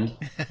planned.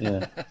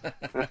 Yeah.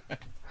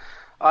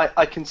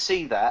 I can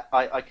see that.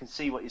 I can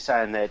see what you're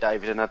saying there,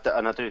 David, and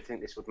I do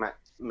think this would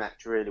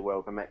match really well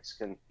with a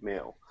Mexican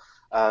meal.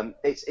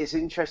 It's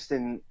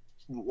interesting.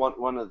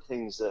 One of the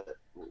things that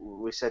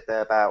we said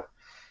there about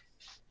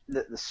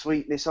the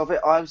sweetness of it,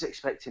 I was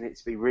expecting it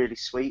to be really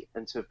sweet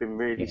and to have been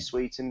really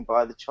sweetened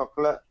by the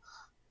chocolate,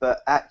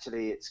 but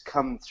actually it's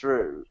come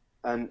through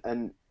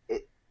and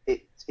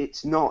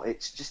it's not.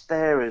 It's just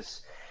there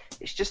as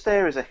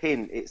a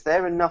hint. It's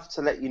there enough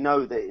to let you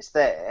know that it's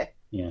there.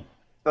 Yeah.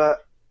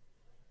 But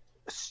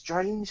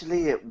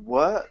strangely, it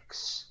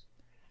works.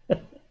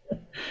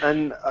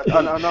 And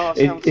I know I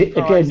sound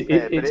surprised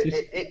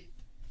there.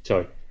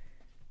 Sorry.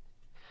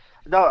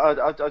 No, I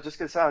was just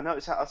going to say,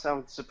 I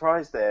sound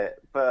surprised there,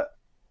 but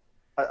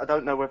I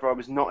don't know whether I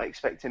was not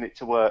expecting it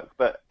to work,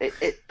 but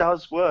it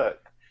does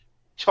work.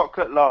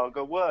 Chocolate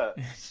lager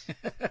works.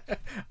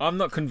 I'm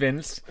not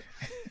convinced.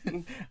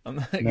 I'm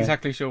not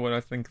exactly sure what I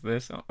think of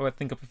this. I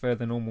think I prefer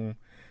the normal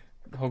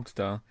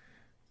Hogstar,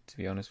 to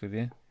be honest with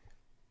you.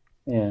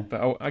 Yeah.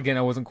 But again,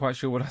 I wasn't quite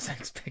sure what I was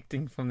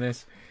expecting from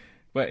this.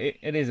 But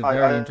it is a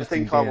very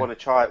interesting beer. I want to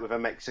try it with a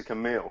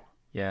Mexican meal.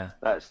 Yeah.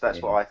 That's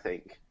what I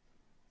think.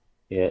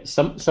 Yeah,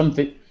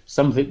 something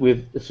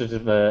with sort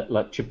of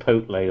like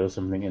chipotle or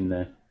something in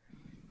there,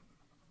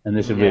 and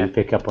this will really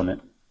pick up on it.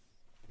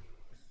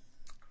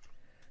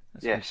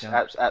 Yes,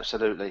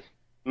 absolutely.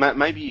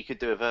 Maybe you could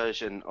do a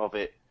version of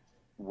it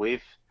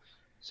with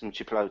some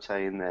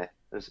chipotle in there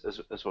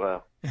as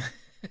well.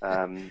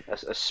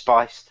 A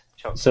spiced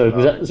chocolate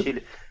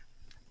lager.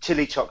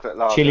 Chili chocolate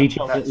lager. Chili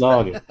chocolate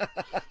lager.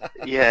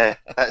 Yeah,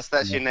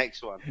 that's your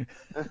next one.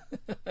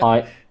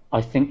 I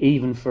think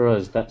even for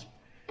us, that's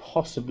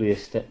possibly a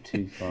step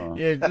too far.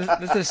 Yeah,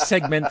 let's just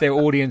segment their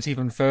audience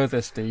even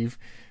further, Steve.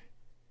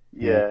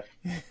 Yeah.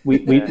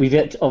 We've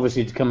yet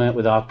obviously to come out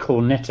with our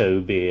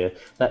Cornetto beer.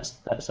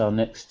 That's our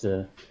next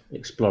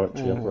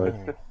exploratory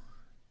operation.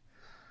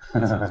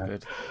 That sounds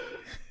good.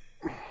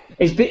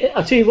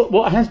 I'll tell you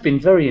what has been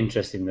very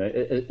interesting though,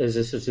 as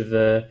a sort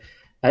of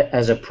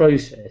as a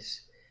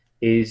process,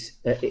 is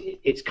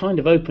it's kind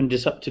of opened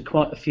us up to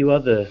quite a few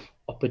other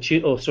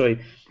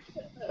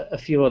a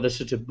few other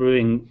sort of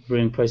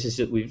brewing processes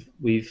that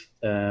we've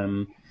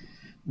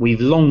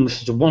long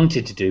sort of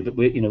wanted to do, but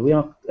we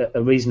are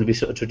a reasonably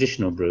sort of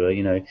traditional brewer.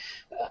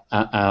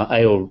 Our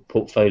ale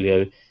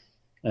portfolio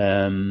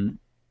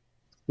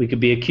we could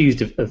be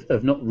accused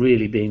of not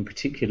really being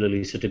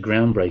particularly sort of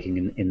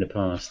groundbreaking in the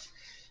past.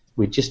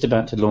 We're just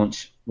about to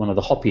launch one of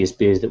the hoppiest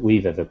beers that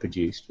we've ever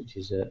produced, which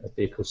is a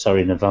beer called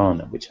Surrey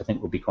Nirvana, which I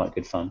think will be quite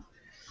good fun.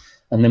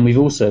 And then we've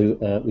also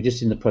we're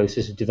just in the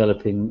process of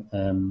developing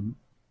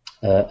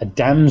a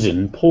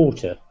damson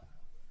porter,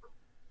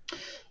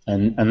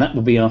 and that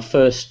will be our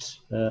first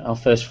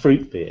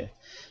fruit beer.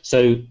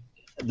 So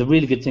the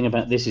really good thing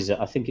about this is that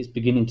I think it's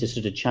beginning to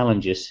sort of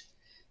challenge us,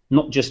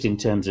 not just in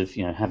terms of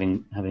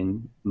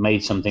having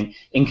made something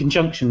in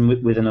conjunction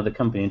with another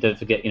company. And don't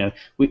forget,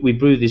 we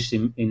brew this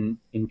in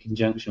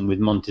conjunction with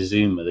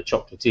Montezuma, the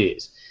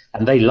chocolatiers,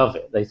 and they love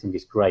it. They think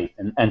it's great,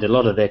 and a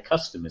lot of their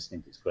customers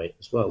think it's great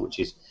as well, which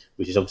is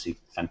obviously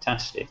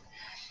fantastic.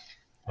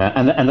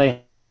 And they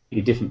have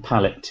a different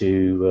palate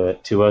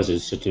to us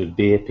as sort of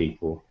beer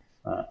people,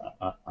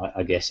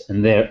 I guess,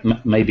 and they're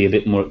maybe a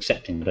bit more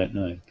accepting. I don't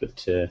know,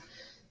 but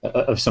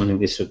of something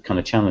this sort of kind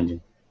of challenging.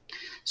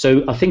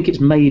 So I think it's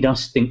made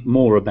us think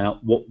more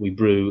about what we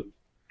brew,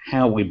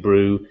 how we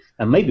brew,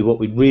 and maybe what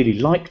we'd really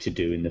like to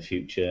do in the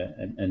future,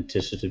 and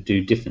to sort of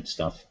do different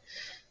stuff.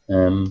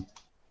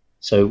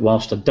 So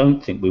whilst I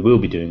don't think we will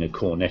be doing a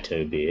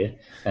cornetto beer,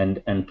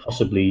 and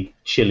possibly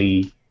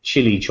chili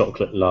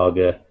chocolate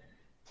lager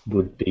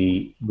would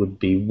be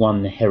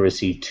one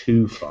heresy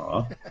too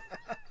far.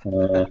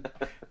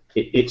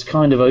 It's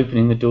kind of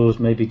opening the doors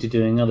maybe to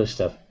doing other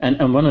stuff.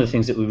 And one of the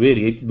things that we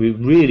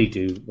really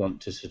do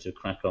want to sort of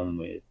crack on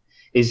with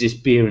is this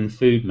beer and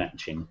food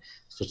matching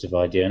sort of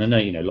idea. And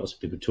I know lots of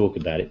people talk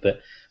about it,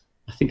 but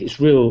I think it's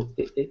real.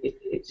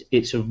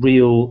 It's a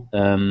real.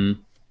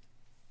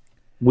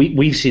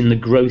 We've seen the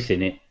growth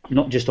in it,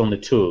 not just on the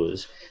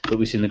tours, but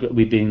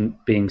we've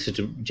being sort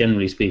of,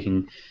 generally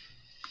speaking,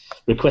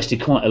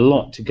 requested quite a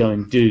lot to go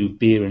and do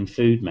beer and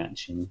food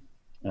matching.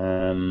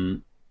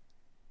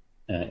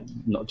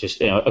 Not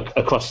just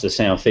across the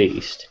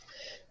southeast,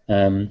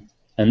 and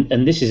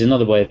this is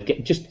another way of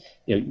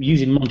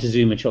using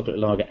Montezuma chocolate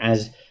lager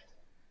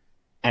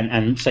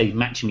and say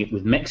matching it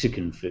with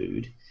Mexican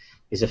food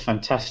is a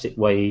fantastic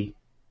way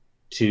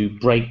to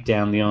break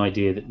down the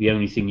idea that the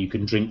only thing you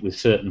can drink with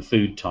certain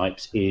food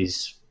types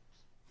is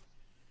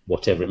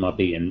whatever it might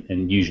be,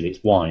 and usually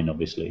it's wine,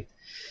 obviously.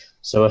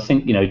 So I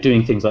think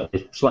doing things like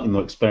this, slightly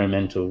more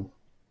experimental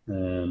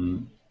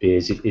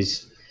beers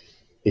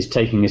is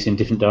taking us in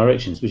different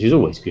directions, which is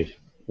always good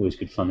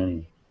fun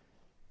anyway.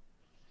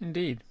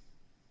 Indeed.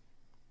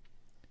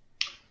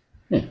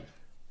 Yeah.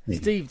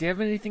 Steve, do you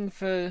have anything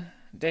for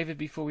David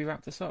before we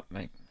wrap this up,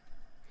 mate?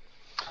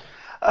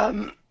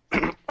 No,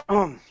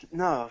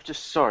 I was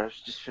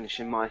just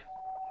finishing my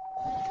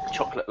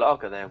chocolate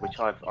lager there, which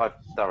I've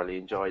thoroughly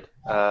enjoyed.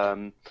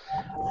 No,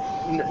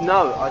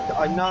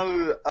 I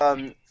know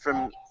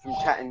from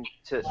chatting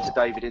to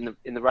David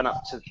in the run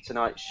up to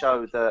tonight's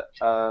show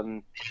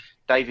that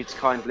David's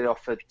kindly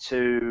offered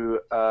to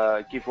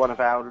give one of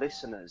our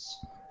listeners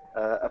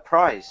a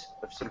prize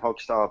of some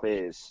Hogstar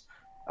beers,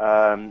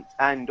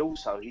 and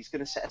also he's going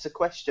to set us a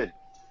question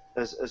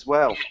as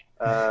well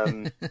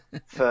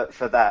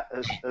for that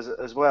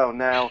as well.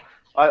 Now,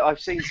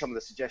 I've seen some of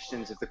the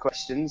suggestions of the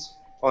questions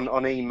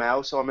on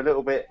email, so I'm a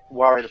little bit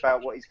worried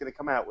about what he's going to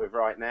come out with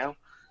right now.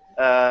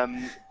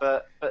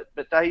 But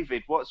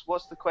David,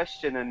 what's the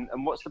question,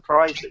 and what's the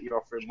prize that you're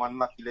offering one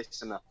lucky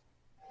listener?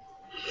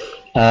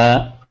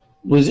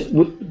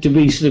 Did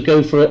we sort of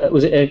go for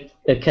was it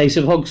a case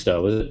of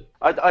Hogstar? Was it?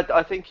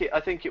 I think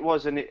it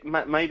was, and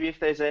maybe if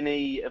there's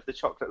any of the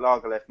chocolate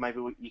lager left, maybe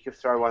you could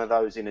throw one of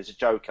those in as a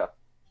joker.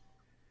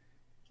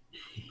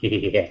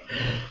 Yeah.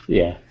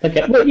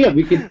 Okay. Well, yeah,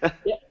 we could.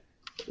 Yeah.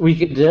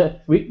 Maybe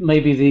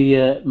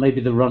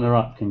the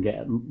runner-up can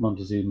get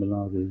Montezuma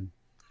lager.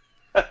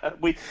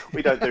 we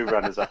don't do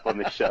runners-up on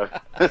this show.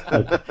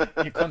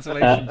 Your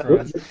consolation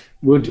prize.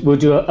 We'll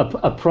do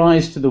a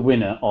prize to the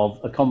winner of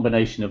a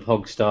combination of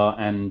Hogstar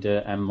and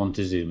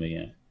Montezuma.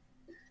 Yeah.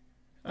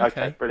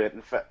 Okay,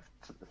 brilliant,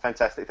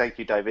 fantastic. Thank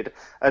you, David.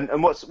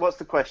 And what's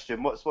the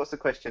question? What's the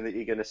question that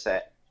you're going to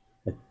set?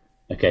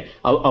 Okay,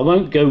 I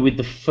won't go with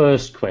the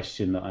first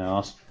question that I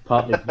asked,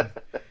 partly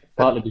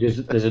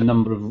because there's a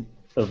number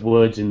of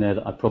words in there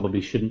that I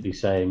probably shouldn't be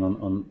saying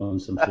on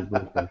some sort of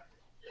broadcast.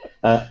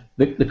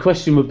 The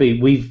question would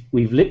be: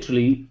 we've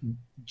literally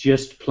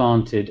just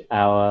planted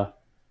our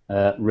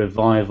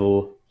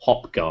revival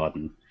hop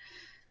garden,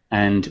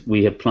 and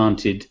we have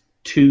planted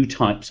 2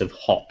 types of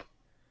hop.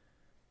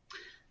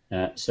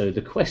 So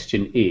the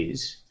question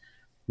is,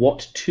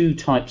 what 2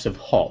 types of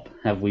hop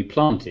have we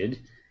planted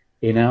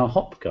in our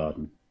hop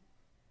garden?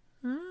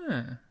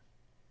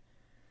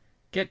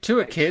 Get to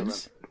it,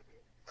 kids.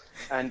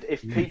 And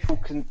if people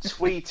can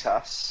tweet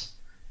us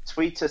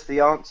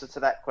the answer to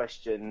that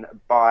question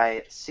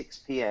by 6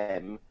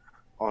 p.m.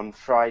 on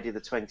Friday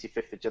the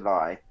 25th of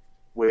July,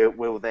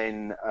 we'll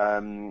then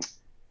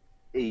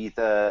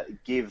either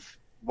give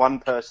one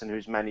person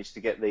who's managed to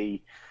get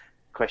the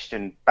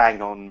question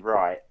bang on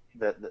right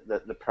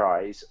the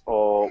prize,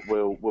 or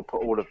we'll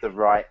put all of the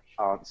right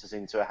answers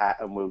into a hat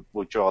and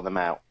we'll draw them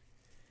out.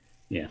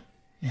 Yeah.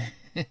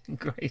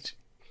 Great.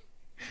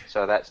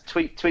 So that's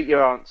tweet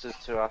your answers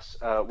to us.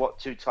 What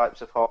 2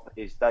 types of hop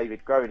is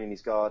David growing in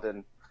his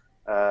garden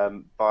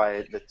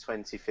by the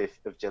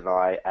 25th of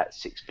July at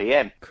 6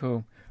 p.m.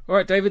 Cool. All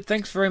right, David,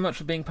 thanks very much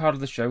for being part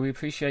of the show. We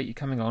appreciate you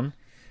coming on.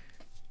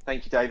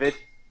 Thank you, David.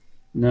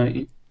 No,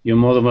 you're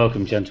more than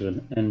welcome,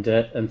 gentlemen,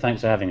 and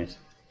thanks for having us.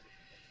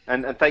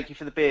 And thank you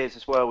for the beers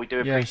as well. We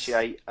do Yes.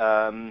 appreciate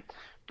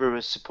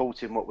brewers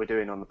supporting what we're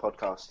doing on the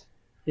podcast.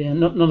 Yeah,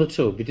 not at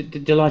all. Be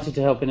delighted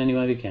to help in any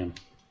way we can.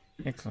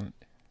 Excellent.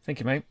 Thank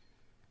you, mate.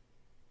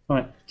 All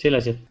right, see you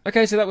later.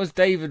 Okay, so that was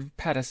David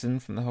Patterson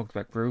from the Hogs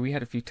Back Brewery. We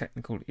had a few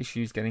technical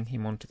issues getting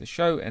him onto the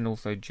show and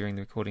also during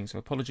the recording, so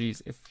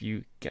apologies if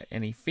you get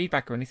any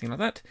feedback or anything like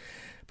that.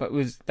 But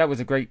that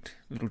was a great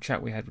little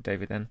chat we had with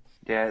David then.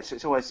 Yeah,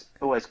 it's always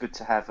good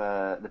to have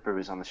the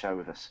brewers on the show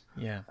with us.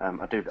 Yeah.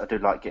 I do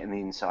like getting the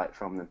insight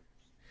from them.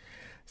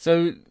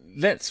 So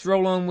let's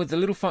roll on with the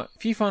little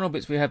few final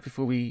bits we have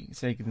before we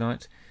say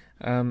goodnight.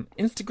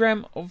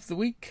 Instagram of the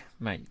week,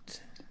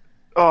 mate.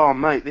 Oh,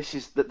 mate, this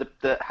is the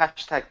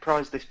hashtag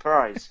prize this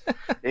prize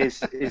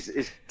is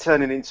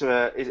turning into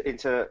a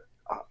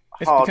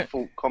hard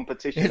fought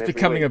competition. It's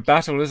becoming a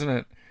battle, isn't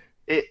it?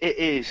 It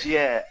is,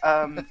 yeah.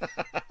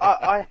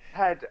 I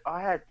had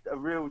a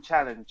real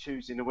challenge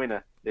choosing a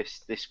winner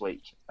this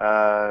week,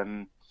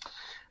 and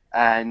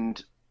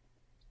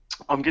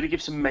I'm going to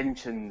give some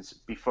mentions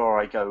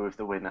before I go with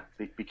the winner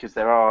because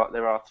there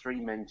are 3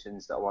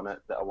 mentions that I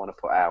want to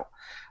put out.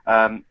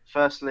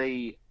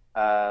 Firstly,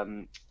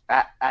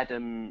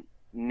 Adam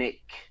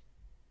Nick,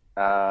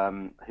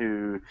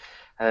 who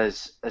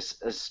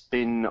has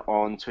been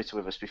on Twitter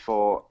with us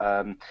before.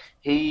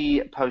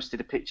 He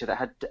posted a picture that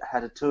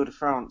had a Tour de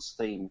France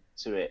theme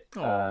to it,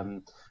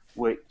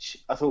 which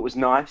I thought was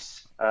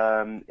nice.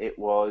 It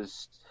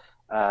was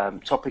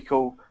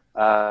topical,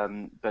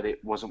 but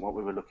it wasn't what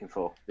we were looking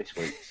for this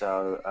week.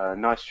 So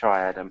nice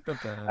try, Adam.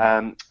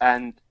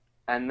 And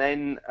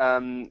then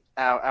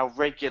our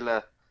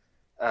regular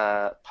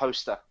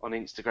poster on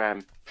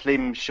Instagram,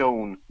 Plim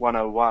Sean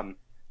 101,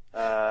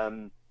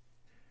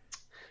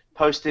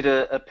 posted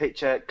a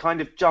picture,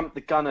 kind of jumped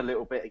the gun a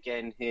little bit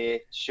again here,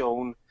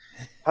 Sean.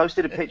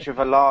 Posted a picture of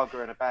a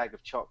lager and a bag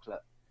of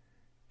chocolate.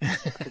 I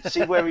could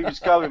see where he was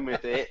going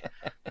with it,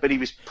 but he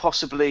was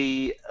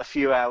possibly a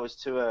few hours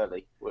too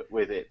early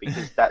with it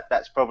because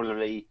that's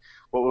probably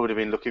what we would have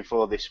been looking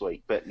for this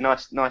week. But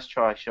nice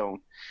try,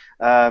 Sean.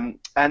 And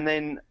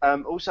then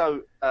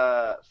also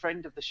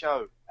friend of the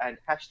show and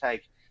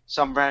hashtag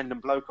some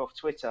random bloke off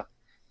Twitter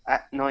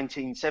at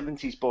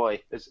 1970s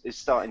boy is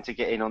starting to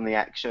get in on the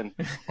action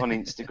on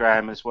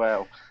Instagram as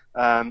well.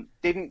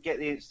 Didn't get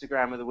the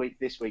Instagram of the week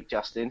this week,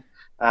 Justin,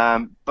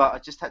 but I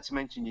just had to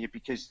mention you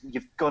because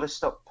you've got to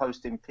stop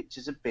posting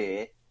pictures of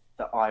beer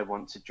that I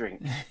want to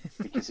drink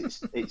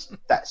because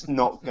that's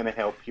not going to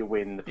help you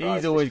win the prize.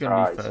 He's always going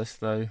to be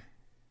first, though.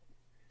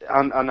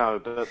 I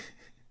know, but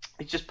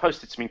he just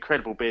posted some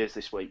incredible beers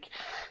this week.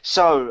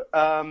 So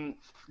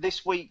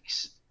this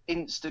week's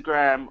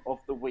Instagram of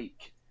the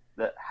week,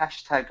 the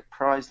hashtag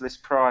prizeless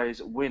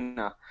prize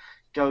winner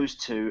goes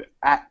to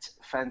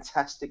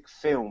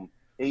 @fantasticfilm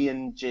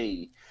Ian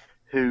G,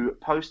 who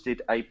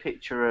posted a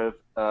picture of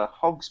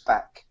Hogs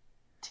Back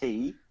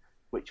tea,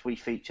 which we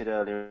featured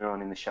earlier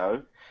on in the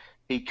show.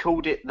 He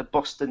called it the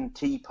Boston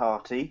Tea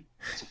Party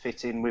to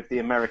fit in with the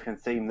American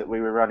theme that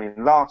we were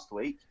running last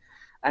week.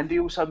 And he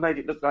also made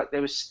it look like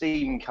there was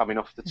steam coming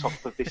off the top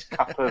of this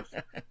cup of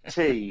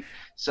tea.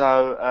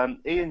 So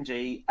Ian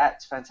G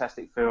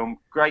 @fantasticfilm,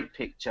 great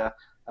picture.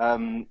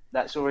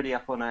 That's already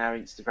up on our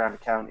Instagram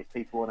account if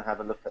people want to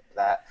have a look at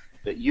that.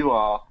 But you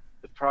are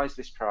the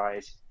prizeless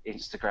prize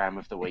Instagram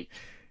of the week.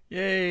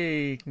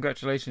 Yay!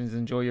 Congratulations!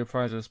 Enjoy your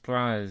prizeless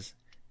prize.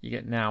 You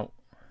get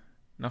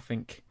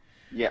nothing.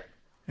 Yep.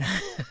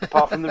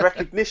 Apart from the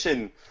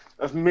recognition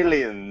of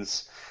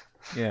millions.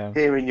 Yeah.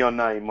 Hearing your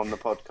name on the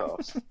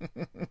podcast.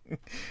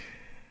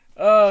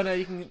 Oh no!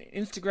 You can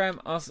Instagram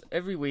us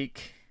every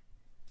week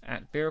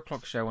at Beer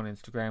O'Clock Show on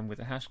Instagram with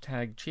the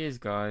hashtag Cheers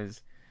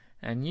Guys,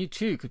 and you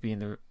too could be in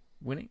the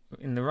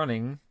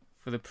running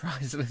for the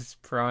prizeless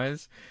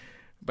prize.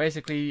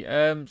 Basically,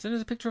 send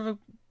us a picture of a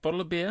bottle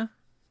of beer.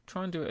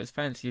 Try and do it as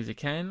fancy as you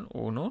can,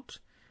 or not.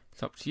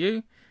 It's up to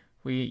you.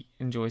 We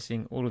enjoy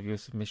seeing all of your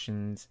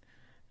submissions,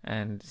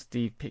 and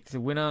Steve picks a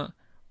winner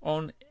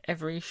on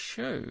every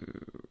show.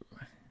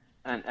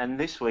 And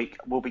this week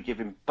we'll be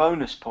giving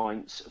bonus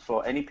points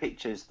for any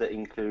pictures that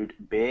include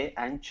beer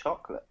and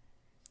chocolate.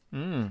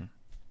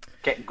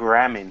 Get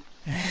gramming.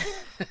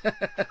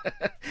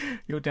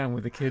 You're down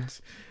with the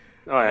kids.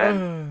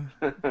 I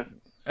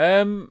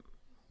am.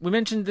 We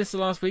mentioned this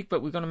last week,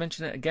 but we're going to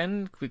mention it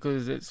again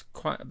because it's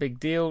quite a big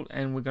deal,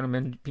 and we're going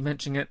to be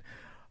mentioning it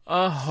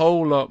a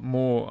whole lot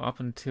more up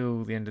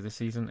until the end of the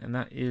season, and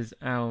that is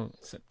our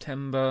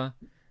September.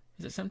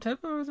 Is it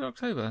September or is it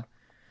October?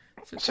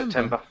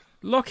 September.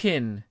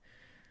 Lock-in.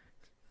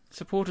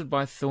 Supported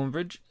by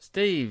Thornbridge.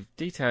 Steve,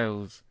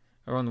 details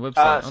are on the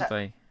website, aren't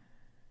they?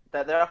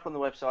 They're up on the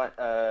website.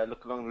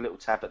 Look along the little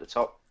tab at the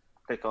top.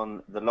 click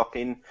on the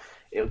lock-in.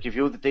 It'll give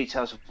you all the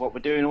details of what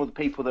we're doing, all the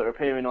people that are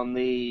appearing on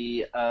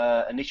the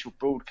initial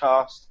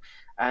broadcast,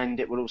 and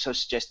it will also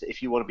suggest that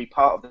if you want to be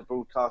part of the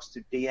broadcast,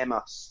 to DM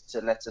us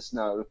to let us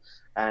know,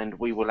 and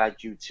we will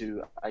add you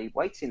to a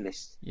waiting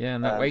list. Yeah,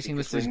 and that waiting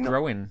list is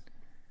growing.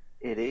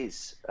 It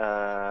is.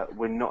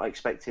 We're not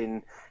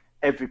expecting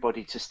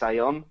everybody to stay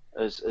on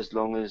as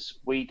long as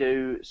we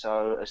do,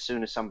 so as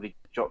soon as somebody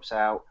drops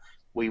out,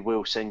 we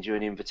will send you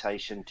an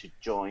invitation to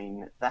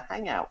join the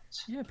hangout.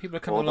 Yeah, people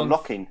are coming along. The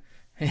lock-in.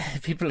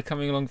 People are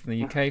coming along from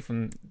the UK,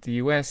 from the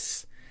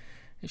US.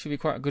 It should be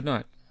quite a good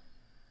night.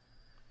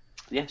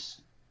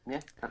 Yes.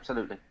 Yeah,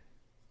 absolutely.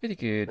 Pretty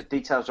good. The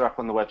details are up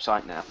on the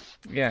website now.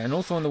 Yeah, and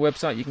also on the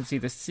website you can see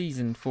the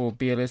Season 4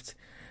 beer list,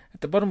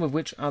 at the bottom of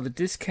which are the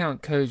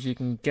discount codes you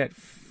can get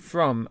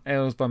from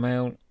Ales by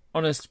Mail,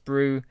 Honest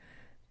Brew,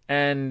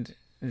 and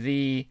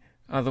the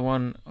other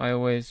one I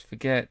always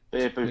forget.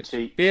 Beer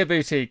Boutique. Beer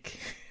Boutique.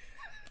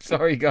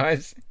 Sorry,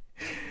 guys.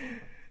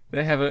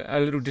 They have a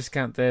little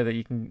discount there that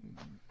you can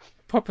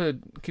pop a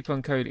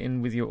coupon code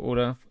in with your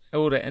order.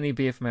 Order any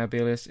beer from our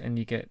beer list and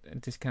you get a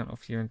discount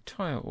off your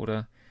entire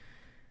order.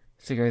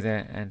 So go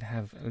there and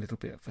have a little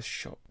bit of a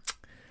shop.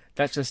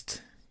 That's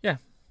just, yeah,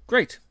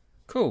 great.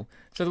 Cool.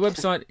 So the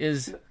website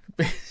is...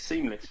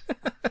 Seamless.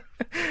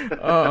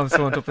 Oh, I'm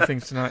so on top of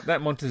things tonight.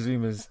 That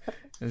Montezuma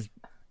has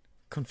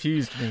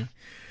confused me.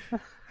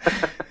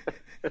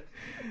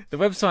 The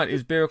website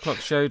is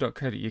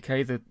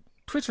beeroclockshow.co.uk. The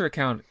Twitter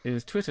account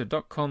is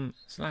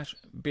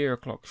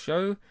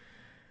twitter.com/beeroclockshow.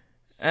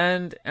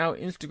 And our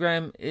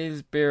Instagram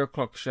is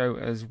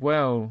beeroclockshow as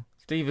well.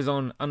 Steve is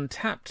on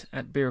Untapped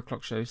at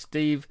beeroclockshow.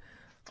 Steve,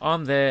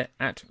 I'm there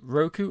at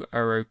Roku,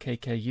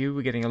 ROKKU.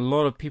 We're getting a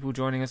lot of people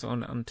joining us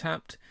on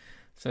Untapped.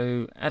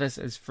 So add us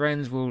as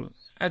friends. We'll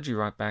add you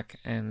right back.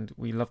 And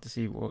we love to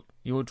see what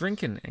you're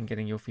drinking and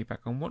getting your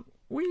feedback on what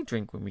we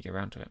drink when we get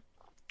around to it.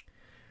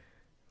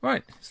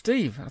 Right,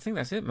 Steve, I think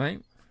that's it,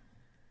 mate.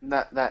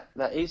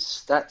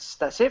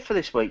 That's it for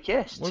this week.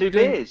 Yes, what 2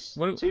 beers.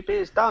 2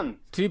 beers done.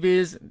 2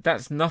 beers.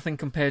 That's nothing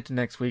compared to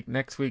next week.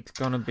 Next week's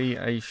gonna be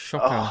a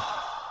shocker.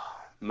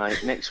 Oh,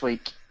 mate, next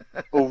week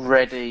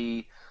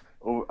already.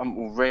 I'm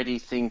already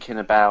thinking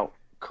about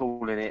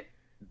calling it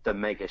the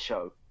mega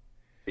show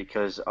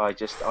because I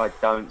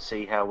don't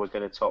see how we're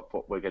going to top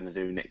what we're going to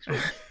do next week.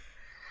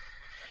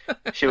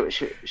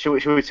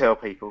 Should we tell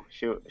people?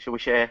 Should we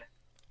share?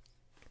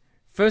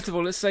 First of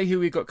all, let's say who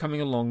we got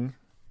coming along.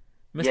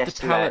 Mr. Yes,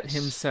 Pallet let's.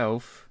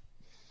 himself,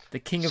 the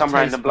king of some taste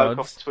random bloke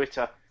buds. off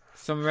Twitter.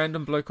 Some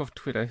random bloke off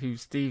Twitter who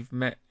Steve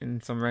met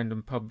in some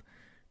random pub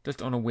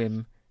just on a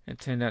whim. It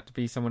turned out to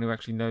be someone who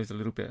actually knows a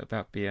little bit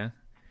about beer.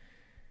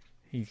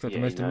 He's got the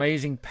most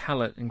amazing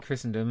palate in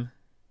Christendom.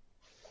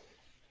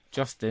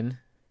 Justin,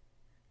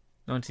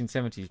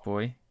 1970s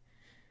boy.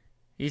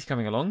 He's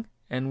coming along.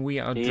 And we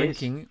are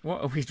drinking...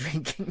 What are we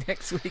drinking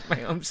next week,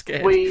 mate? I'm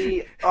scared.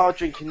 We are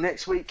drinking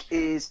next week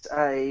it's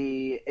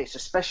a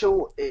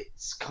special.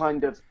 It's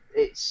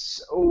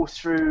all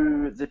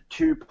through the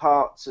 2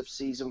 parts of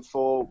season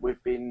 4.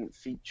 We've been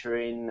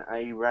featuring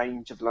a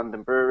range of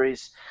London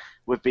breweries.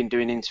 We've been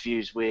doing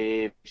interviews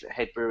with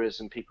head brewers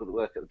and people that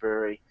work at the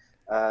brewery.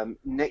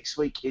 Next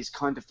week is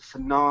kind of the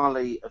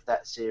finale of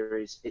that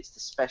series. It's the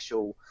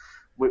special.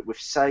 We've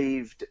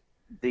saved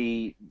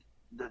the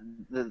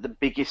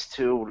biggest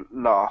till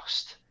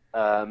last.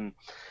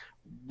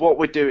 What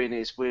we're doing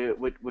is we're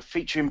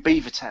featuring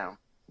Beavertown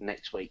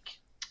next week.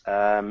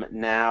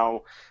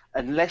 Now,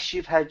 unless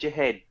you've had your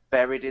head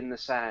buried in the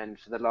sand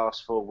for the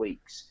last 4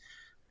 weeks,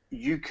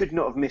 you could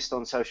not have missed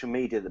on social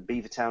media that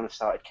Beavertown have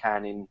started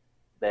canning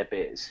their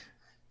beers.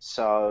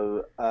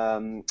 So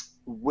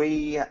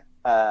we,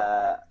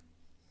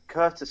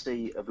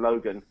 courtesy of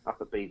Logan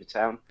up at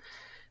Beavertown,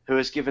 who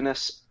has given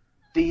us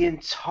the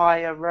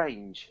entire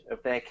range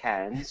of their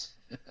cans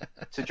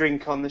to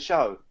drink on the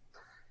show.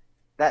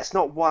 That's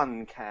not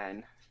 1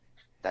 can.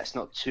 That's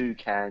not 2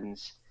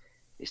 cans.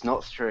 It's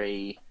not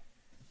 3.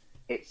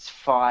 It's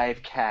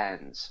 5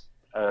 cans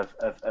of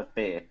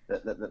beer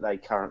that they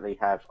currently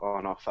have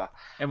on offer.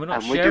 And we're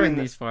not sharing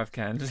these 5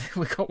 cans.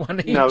 We've got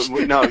 1 each. No,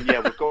 we've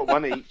got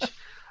 1 each.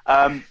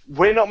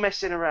 We're not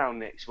messing around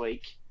next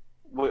week.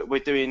 We're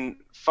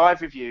doing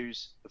 5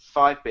 reviews of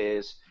 5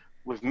 beers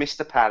with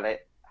Mr.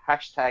 Pallet.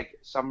 Hashtag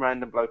some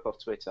random bloke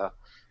off Twitter.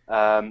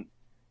 And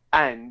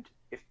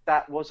if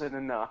that wasn't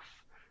enough,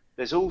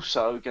 there's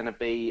also going to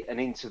be an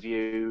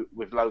interview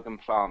with Logan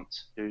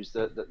Plant, who's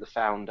the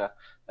founder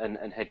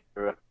and head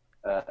brewer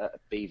at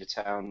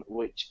Beavertown,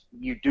 which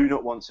you do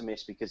not want to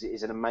miss because it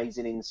is an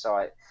amazing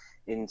insight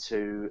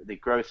into the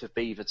growth of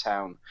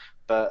Beavertown.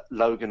 But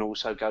Logan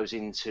also goes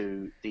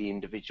into the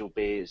individual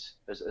beers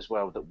as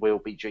well that we'll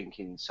be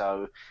drinking.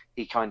 So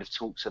he kind of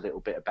talks a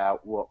little bit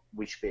about what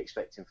we should be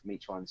expecting from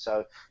each one.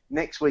 So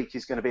next week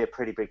is going to be a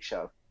pretty big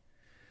show.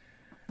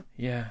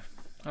 Yeah,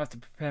 I have to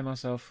prepare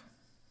myself.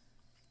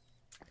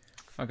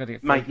 I got to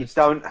get focused. Mate, you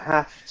don't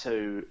have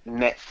to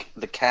neck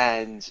the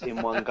cans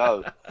in one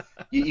go.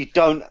 You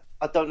don't.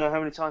 I don't know how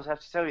many times I have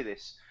to tell you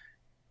this.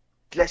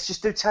 Let's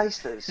just do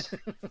tasters,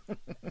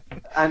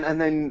 and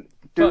then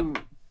do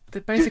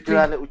they're basically do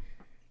our little.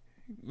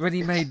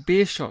 ready-made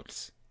beer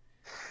shots.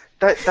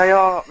 They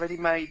are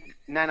ready-made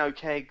nano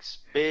kegs,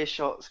 beer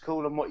shots.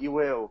 Call them what you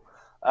will.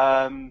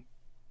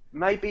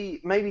 Maybe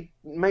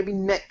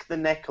neck the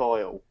neck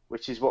oil,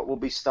 which is what we'll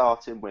be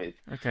starting with.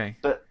 Okay.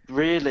 But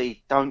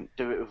really, don't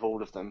do it with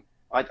all of them.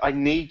 I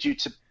need you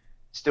to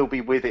still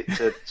be with it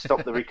to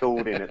stop the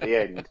recording at the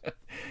end.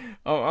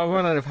 I'll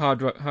run out of hard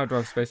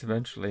drive space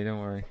eventually. Don't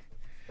worry.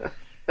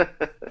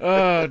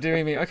 Oh,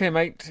 dearie me. Okay,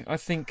 mate. I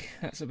think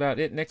that's about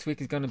it. Next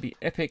week is going to be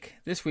epic.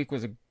 This week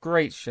was a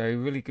great show.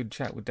 Really good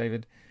chat with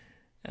David.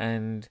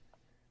 And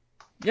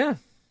yeah,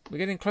 we're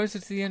getting closer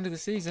to the end of the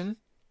season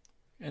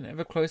and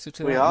ever closer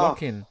to that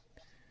lock-in.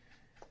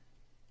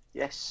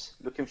 Yes,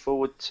 looking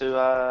forward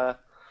to...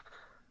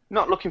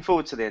 not looking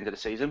forward to the end of the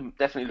season,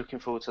 definitely looking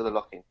forward to the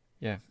lock-in.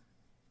 Yeah,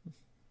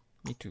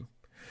 me too.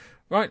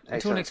 Right,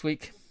 until next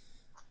week.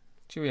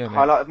 Cheerio, mate.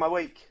 Highlight of my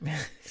week.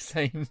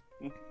 Same.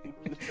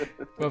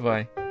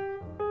 Bye-bye.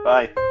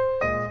 Bye.